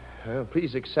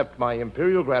 Please accept my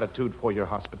imperial gratitude for your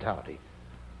hospitality.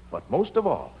 But most of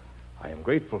all, I am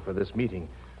grateful for this meeting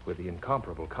with the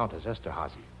incomparable Countess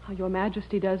Esterhazy. Oh, Your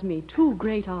Majesty does me too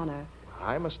great honor.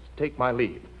 I must take my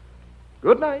leave.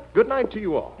 Good night. Good night to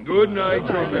you all. Good night,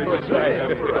 Your Majesty.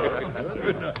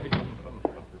 Good night.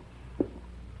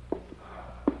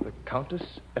 The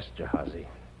Countess Esterhazy.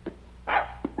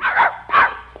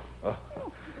 Oh,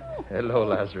 hello,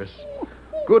 Lazarus.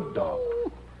 Good dog.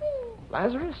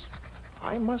 Lazarus,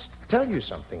 I must tell you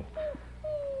something.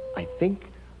 I think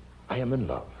I am in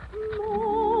love.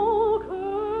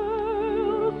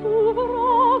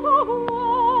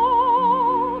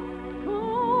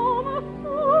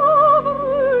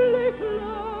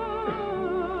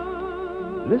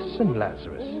 Listen,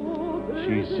 Lazarus.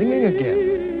 She's singing again.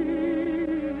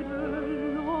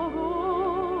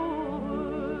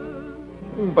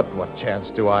 But what chance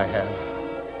do I have?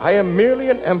 I am merely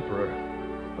an emperor,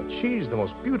 but she's the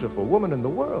most beautiful woman in the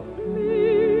world.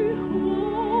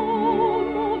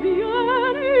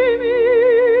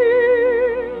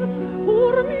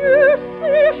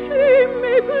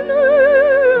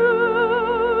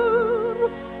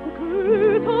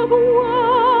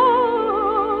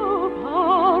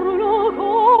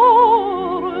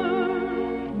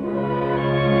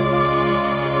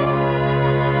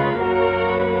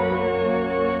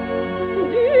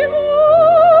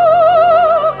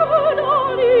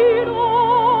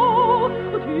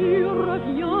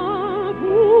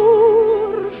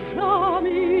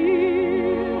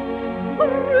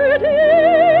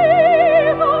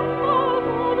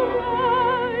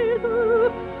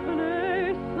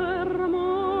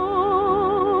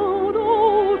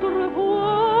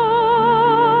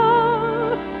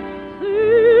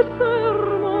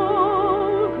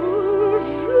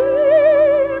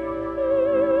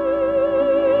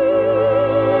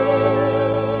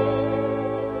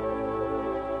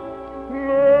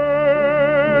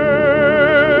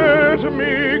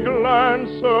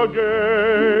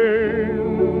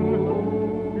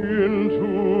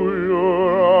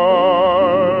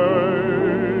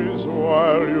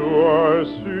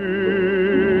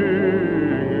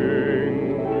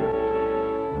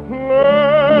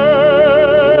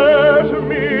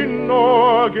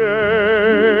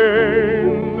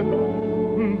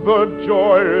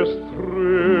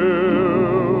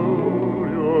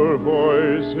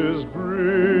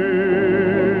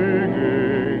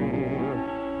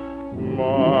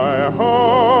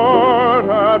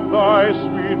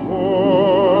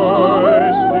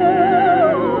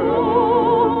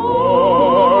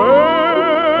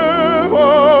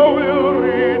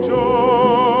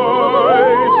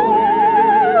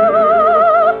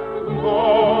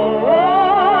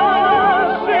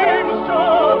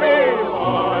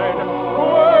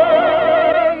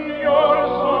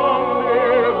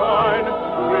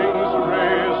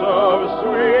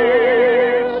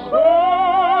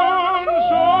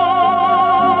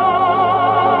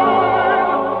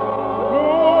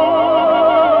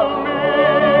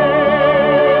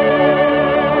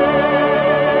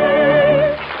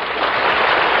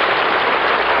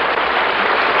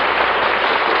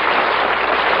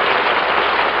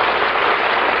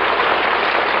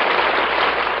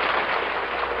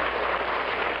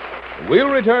 We'll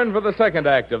return for the second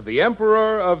act of The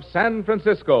Emperor of San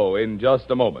Francisco in just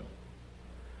a moment.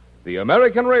 The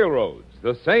American railroads,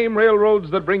 the same railroads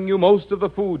that bring you most of the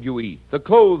food you eat, the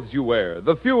clothes you wear,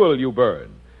 the fuel you burn,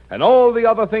 and all the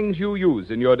other things you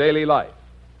use in your daily life.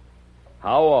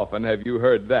 How often have you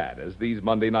heard that as these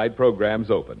Monday night programs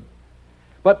open?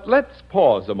 But let's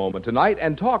pause a moment tonight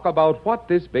and talk about what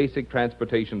this basic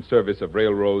transportation service of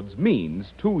railroads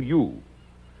means to you.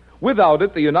 Without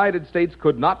it, the United States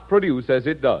could not produce as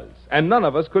it does, and none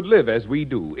of us could live as we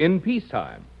do in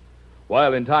peacetime.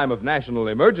 While in time of national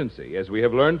emergency, as we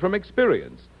have learned from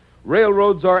experience,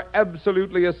 railroads are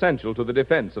absolutely essential to the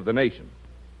defense of the nation.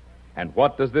 And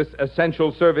what does this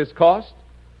essential service cost?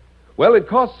 Well, it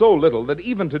costs so little that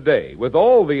even today, with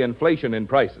all the inflation in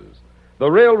prices,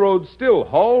 the railroads still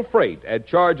haul freight at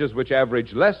charges which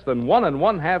average less than 1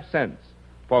 1/2 cents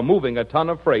for moving a ton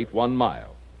of freight 1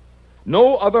 mile.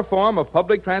 No other form of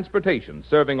public transportation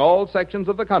serving all sections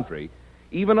of the country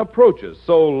even approaches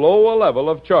so low a level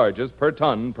of charges per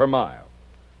ton per mile.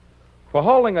 For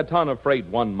hauling a ton of freight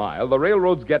 1 mile, the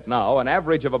railroads get now an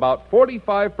average of about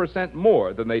 45%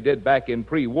 more than they did back in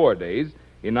pre-war days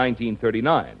in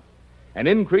 1939, an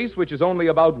increase which is only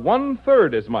about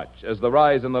 1/3 as much as the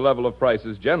rise in the level of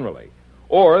prices generally,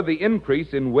 or the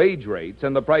increase in wage rates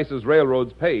and the prices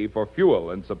railroads pay for fuel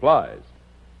and supplies.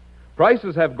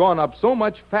 Prices have gone up so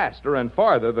much faster and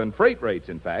farther than freight rates,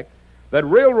 in fact, that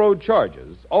railroad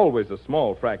charges, always a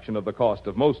small fraction of the cost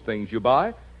of most things you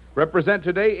buy, represent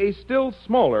today a still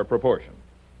smaller proportion.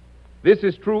 This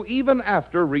is true even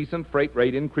after recent freight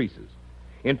rate increases.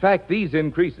 In fact, these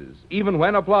increases, even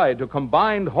when applied to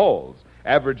combined hauls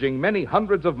averaging many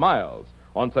hundreds of miles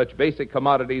on such basic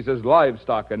commodities as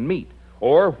livestock and meat,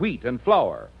 or wheat and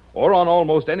flour, or on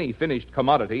almost any finished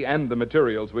commodity and the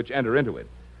materials which enter into it,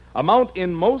 amount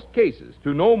in most cases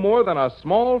to no more than a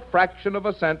small fraction of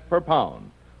a cent per pound,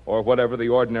 or whatever the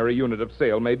ordinary unit of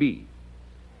sale may be.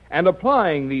 And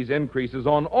applying these increases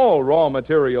on all raw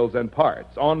materials and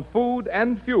parts, on food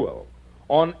and fuel,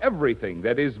 on everything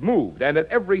that is moved and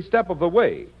at every step of the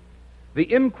way,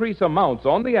 the increase amounts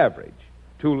on the average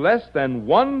to less than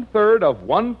 1/3 of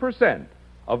 1%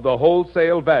 of the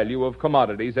wholesale value of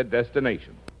commodities at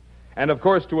destination, and of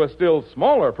course to a still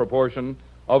smaller proportion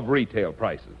of retail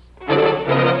prices.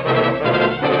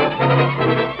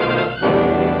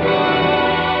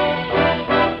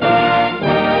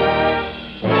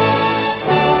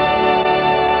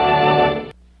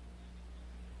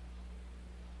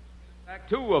 Act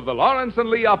 2 of the Lawrence and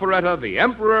Lee operetta, The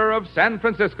Emperor of San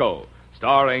Francisco,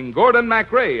 starring Gordon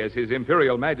MacRae as His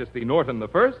Imperial Majesty Norton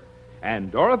I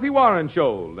and Dorothy Warren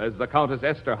Scholl as the Countess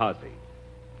Esterhazy.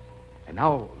 And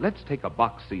now, let's take a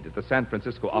box seat at the San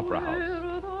Francisco Opera House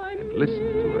and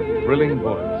listen to her thrilling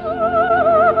voice.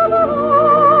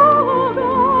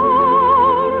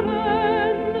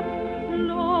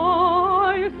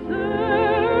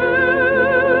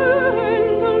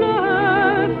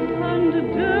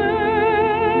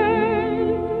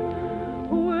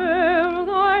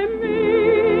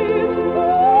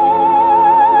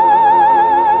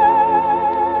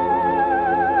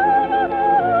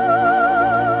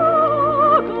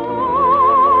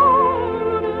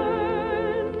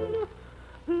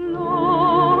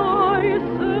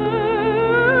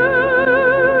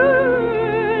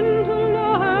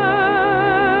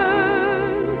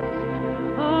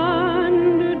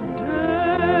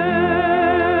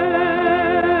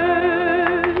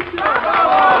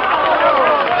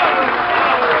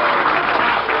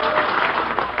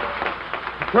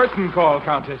 Curtain call,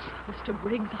 Countess. Mr.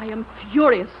 Briggs, I am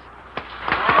furious.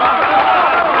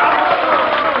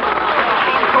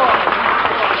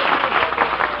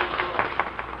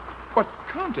 But,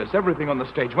 Countess, everything on the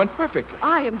stage went perfectly.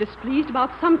 I am displeased about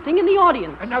something in the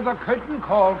audience. Another curtain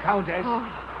call, Countess.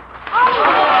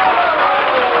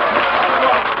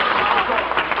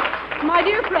 My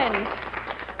dear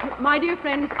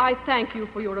friends, I thank you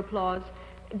for your applause.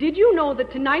 Did you know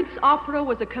that tonight's opera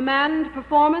was a command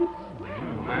performance?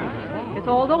 Yes,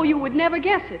 although you would never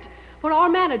guess it, for our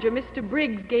manager, Mr.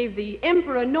 Briggs, gave the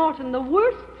Emperor Norton the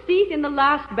worst seat in the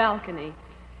last balcony.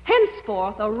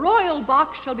 Henceforth, a royal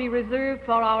box shall be reserved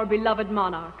for our beloved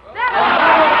monarch.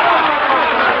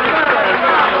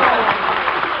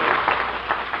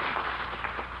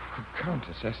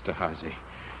 Countess Esterhazy,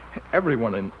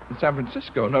 everyone in San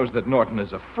Francisco knows that Norton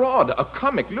is a fraud, a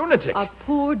comic lunatic. A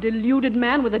poor, deluded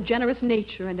man with a generous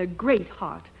nature and a great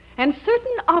heart. And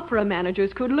certain opera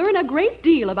managers could learn a great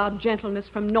deal about gentleness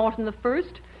from Norton I.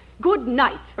 Good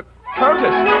night.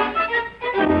 Countess!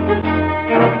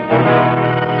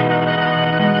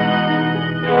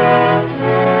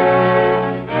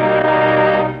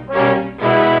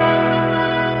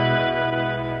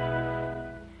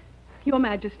 Your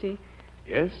Majesty.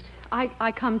 Yes?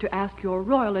 I come to ask your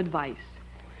royal advice.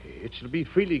 It shall be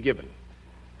freely given.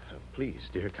 Please,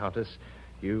 dear Countess,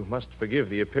 You must forgive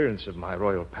the appearance of my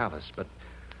royal palace, but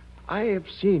I have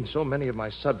seen so many of my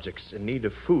subjects in need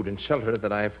of food and shelter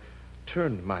that I've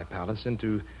turned my palace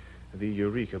into the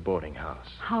Eureka boarding house.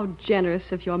 How generous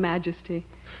of Your Majesty.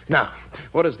 Now,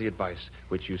 what is the advice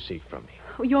which you seek from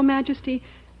me? Your Majesty,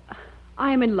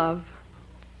 I am in love.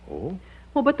 Oh?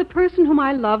 Oh, but the person whom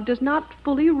I love does not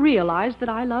fully realize that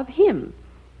I love him.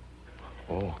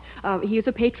 Oh. He is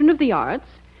a patron of the arts.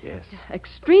 Yes.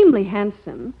 Extremely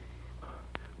handsome.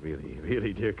 Really,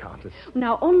 really, dear Countess.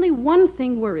 Now, only one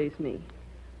thing worries me.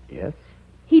 Yes?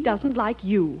 He doesn't like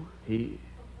you. He...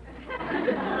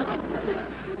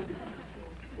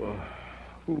 Well,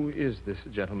 who is this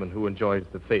gentleman who enjoys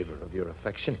the favor of your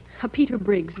affection? Peter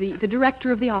Briggs, the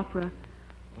director of the opera.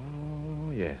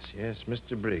 Oh, yes,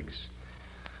 Mr. Briggs.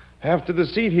 After the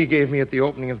seat he gave me at the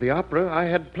opening of the opera, I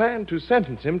had planned to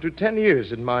sentence him to 10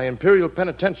 years in my imperial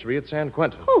penitentiary at San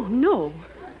Quentin. Oh, no.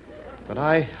 But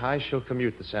I shall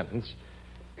commute the sentence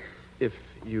if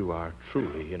you are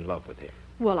truly in love with him.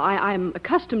 Well, I'm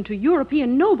accustomed to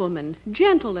European noblemen,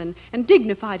 gentle and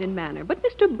dignified in manner. But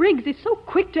Mr. Briggs is so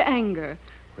quick to anger.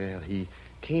 Well, he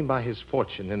came by his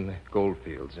fortune in the gold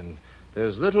fields, and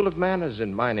there's little of manners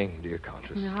in mining, dear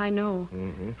Countess. I know.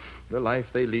 Mm-hmm. The life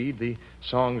they lead, the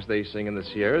songs they sing in the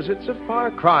Sierras, it's a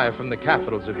far cry from the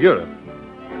capitals of Europe.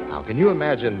 Now, can you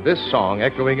imagine this song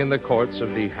echoing in the courts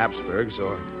of the Habsburgs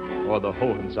or the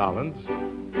Hohenzollerns?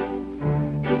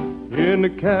 In a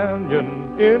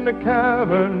canyon, in a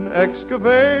cavern,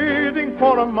 excavating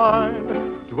for a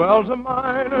mine, dwells a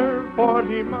miner,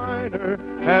 40 miner,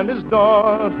 and his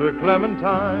daughter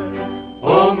Clementine.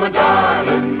 Oh, my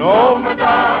darling, oh, my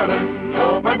darling,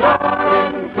 oh, my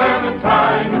darling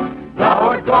Clementine, thou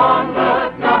art gone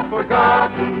but not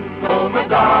forgotten, oh, my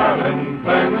darling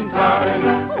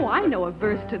Clementine. Oh, I know a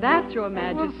verse to that, Your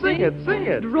Majesty. Well, sing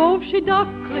it. Drove she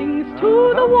ducklings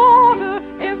to the water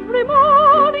every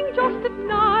morning just at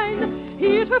 9.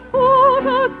 Hit her foot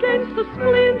against a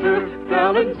splinter,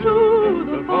 fell into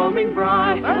the foaming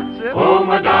brine. That's it. Oh,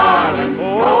 my darling,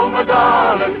 oh, my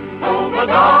darling, oh, my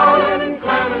darling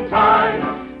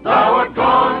Clementine, thou art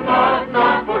gone but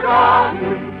not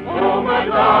forgotten, oh, my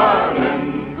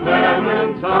darling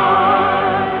Clementine.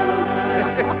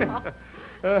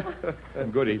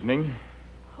 Good evening.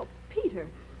 Oh, Peter.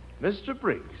 Mr.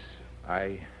 Briggs.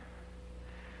 I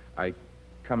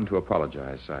come to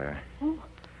apologize, sire. Oh.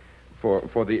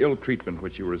 For the ill treatment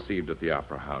which you received at the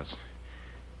Opera House.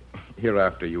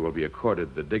 Hereafter you will be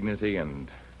accorded the dignity and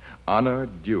honor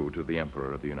due to the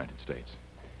Emperor of the United States.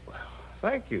 Well,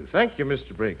 thank you,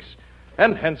 Mr. Briggs.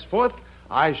 And henceforth,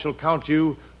 I shall count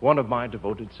you one of my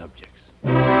devoted subjects.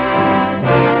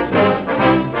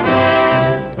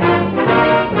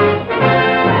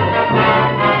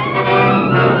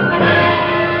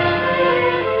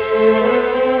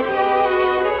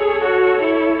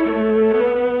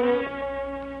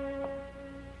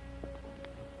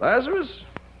 Lazarus?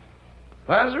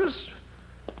 Lazarus?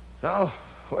 Now,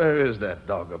 where is that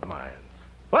dog of mine?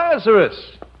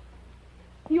 Lazarus!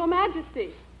 Your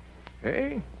Majesty.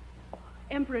 Hey?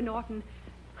 Emperor Norton,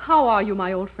 how are you,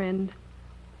 my old friend?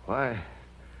 Why,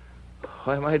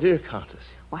 my dear Countess.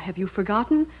 Why, have you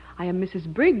forgotten? I am Mrs.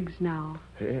 Briggs now.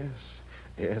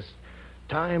 Yes.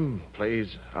 Time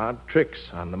plays odd tricks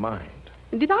on the mind.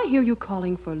 Did I hear you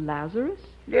calling for Lazarus?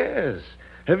 Yes.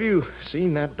 Have you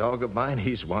seen that dog of mine?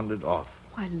 He's wandered off.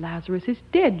 Why, Lazarus is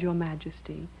dead, Your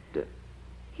Majesty. Dead?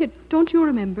 Yet, don't you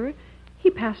remember?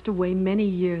 He passed away many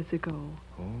years ago.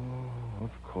 Oh, of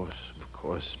course.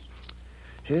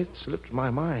 It slipped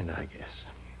my mind, I guess.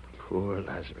 Poor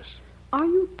Lazarus. Are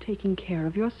you taking care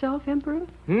of yourself, Emperor?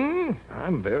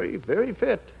 I'm very, very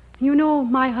fit. You know,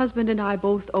 my husband and I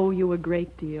both owe you a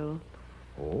great deal.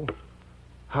 Oh?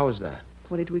 How is that?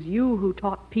 Well, it was you who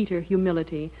taught Peter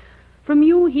humility. From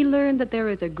you, he learned that there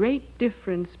is a great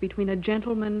difference between a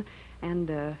gentleman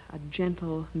and a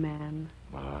gentle man.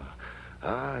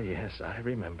 Yes, I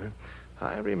remember.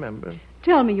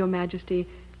 Tell me, Your Majesty,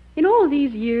 in all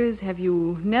these years, have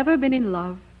you never been in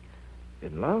love?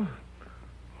 In love?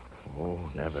 Oh,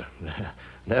 never.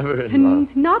 Never in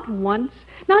love. Not once?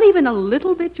 Not even a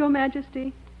little bit, Your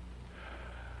Majesty?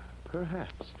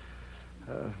 Perhaps.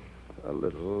 A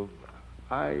little.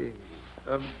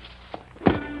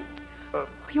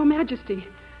 Your Majesty,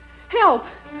 help!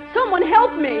 Someone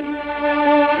help me!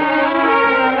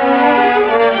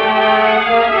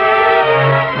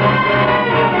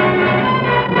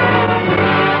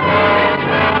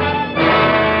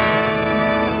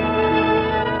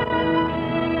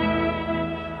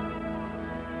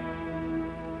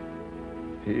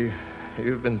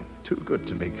 You've been too good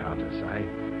to me, Countess. I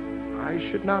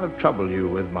should not have troubled you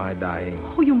with my dying.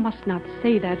 Oh, you must not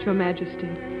say that, Your Majesty.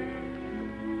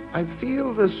 I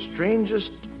feel the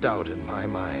strangest doubt in my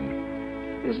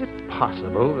mind. Is it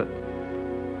possible that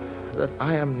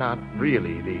I am not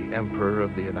really the Emperor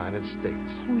of the United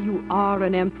States? Oh, you are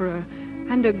an emperor,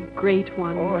 and a great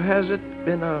one. Or has it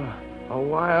been a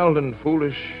wild and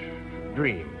foolish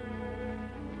dream?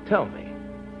 Tell me.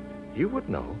 You would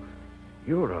know.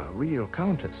 You're a real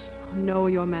countess. No,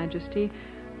 Your Majesty.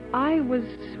 I was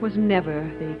never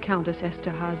the Countess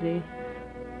Esterhazy.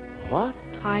 What?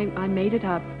 I made it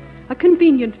up. A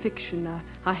convenient fiction, a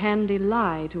handy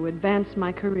lie to advance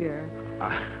my career.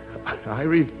 I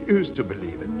refuse to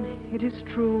believe it. It is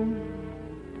true.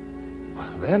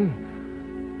 Well,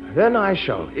 then I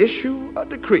shall issue a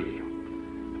decree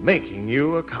making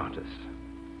you a countess.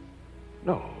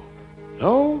 No,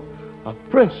 a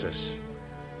princess.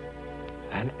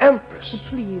 An empress. Oh,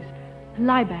 please,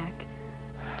 lie back.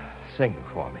 Sing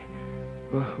for me.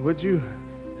 Would you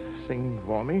sing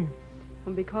for me?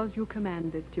 Because you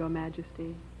command it, Your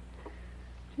Majesty.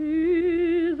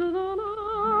 'Tis the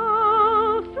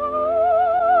last of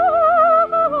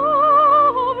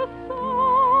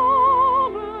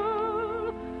summer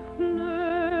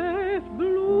left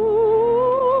blooming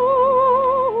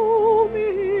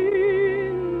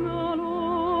alone.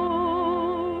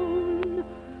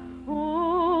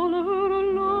 All her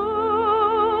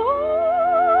lovely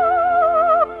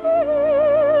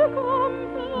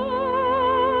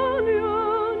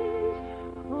companions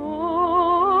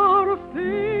are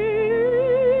faded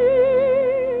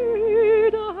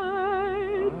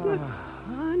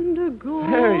and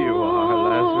gone. There you are,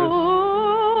 Lazarus.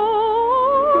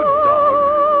 Good dog.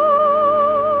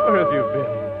 Where have you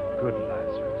been, good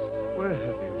Lazarus? Where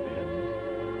have you been?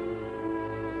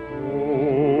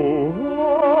 Oh,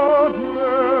 what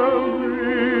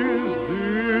memories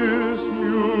this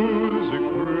music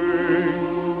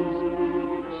brings.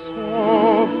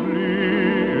 Softly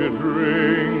it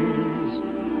rings.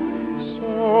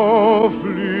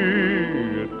 Softly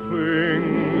it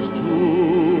clings to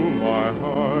my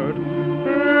heart.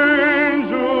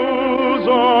 Angels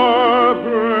are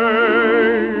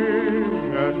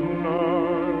praying at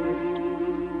night,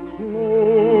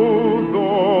 clothed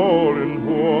all in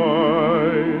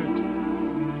white,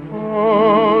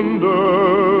 under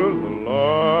the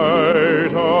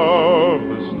light of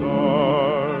the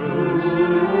stars.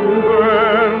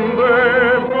 When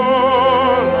they've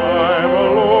gone, I'm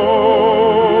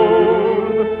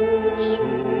alone.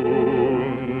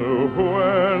 Soon,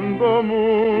 when the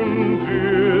moon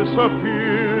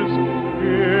disappears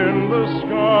in the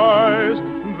skies,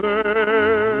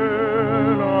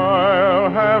 then I'll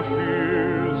have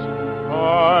fears,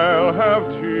 I'll have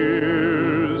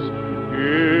tears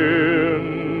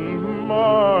in my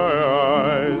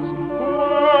eyes.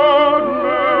 What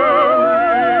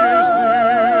memories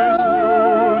this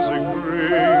music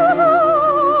brings.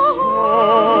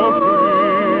 Softly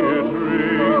it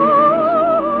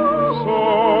rings.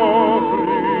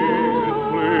 Softly it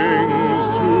clings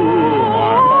to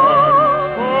my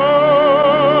heart.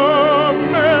 Oh,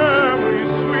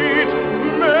 memories sweet,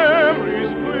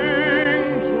 memories cling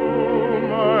to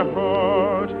my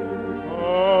heart.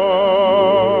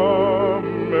 Oh,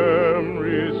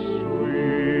 memories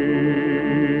sweet.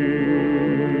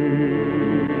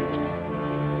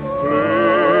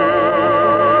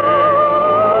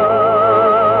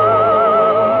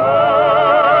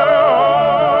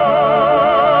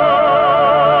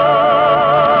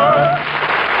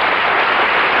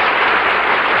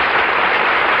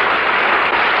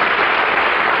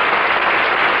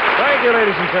 Thank you,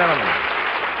 ladies and gentlemen.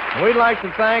 We'd like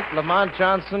to thank Lamont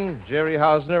Johnson, Jerry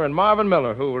Hausner, and Marvin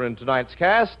Miller, who were in tonight's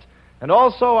cast, and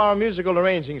also our musical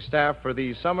arranging staff for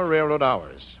these summer railroad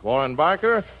hours: Warren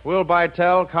Barker, Will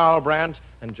Bytel, Carl Brandt,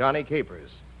 and Johnny Capers.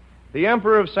 The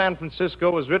Emperor of San Francisco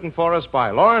was written for us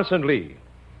by Lawrence and Lee.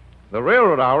 The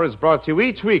Railroad Hour is brought to you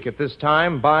each week at this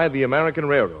time by the American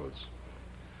Railroads.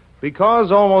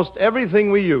 Because almost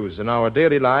everything we use in our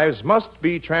daily lives must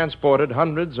be transported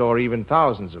hundreds or even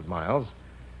thousands of miles,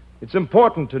 it's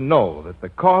important to know that the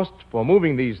cost for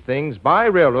moving these things by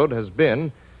railroad has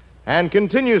been, and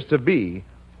continues to be,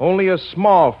 only a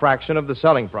small fraction of the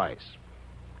selling price.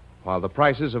 While the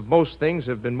prices of most things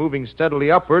have been moving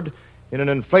steadily upward in an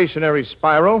inflationary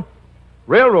spiral,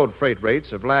 railroad freight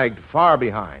rates have lagged far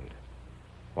behind.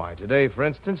 Why, today, for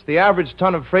instance, the average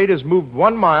ton of freight is moved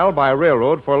 1 mile by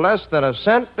railroad for less than 1.5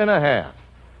 cents.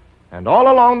 And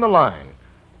all along the line,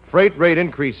 freight rate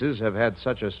increases have had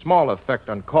such a small effect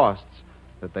on costs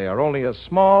that they are only a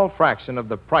small fraction of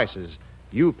the prices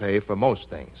you pay for most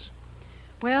things.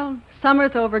 Well,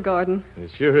 summer's over, Gordon.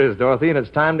 It sure is, Dorothy, and it's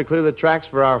time to clear the tracks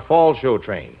for our fall show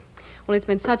train. Well, it's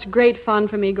been such great fun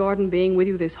for me, Gordon, being with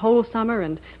you this whole summer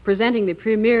and presenting the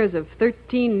premieres of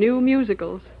 13 new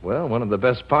musicals. Well, one of the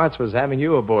best parts was having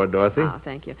you aboard, Dorothy. Oh,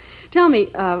 thank you. Tell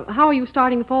me, how are you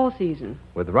starting the fall season?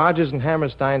 With Rodgers and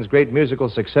Hammerstein's great musical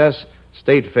success,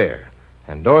 State Fair.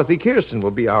 And Dorothy Kirsten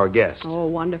will be our guest. Oh,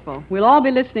 wonderful. We'll all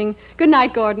be listening. Good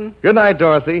night, Gordon. Good night,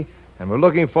 Dorothy. And we're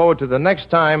looking forward to the next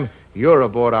time you're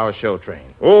aboard our show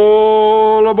train.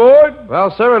 All aboard? Well,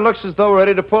 sir, it looks as though we're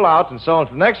ready to pull out. And so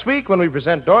until next week when we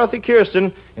present Dorothy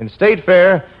Kirsten in State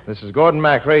Fair, this is Gordon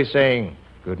MacRae saying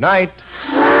good night.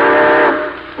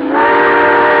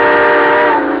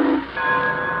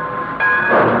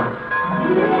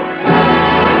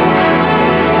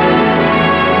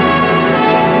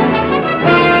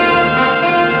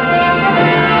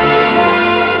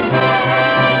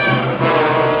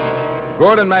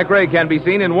 Gordon MacRae can be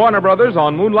seen in Warner Brothers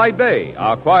on Moonlight Bay.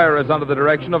 Our choir is under the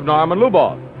direction of Norman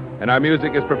Luboff, and our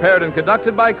music is prepared and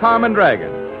conducted by Carmen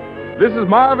Dragon. This is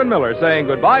Marvin Miller saying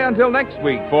goodbye until next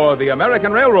week for the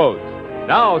American Railroads.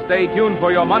 Now stay tuned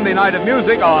for your Monday night of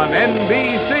music on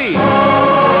NBC.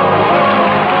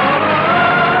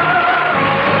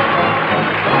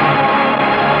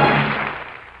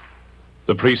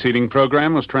 The preceding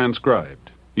program was transcribed.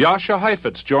 Yasha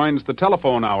Heifetz joins the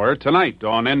telephone hour tonight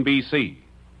on NBC.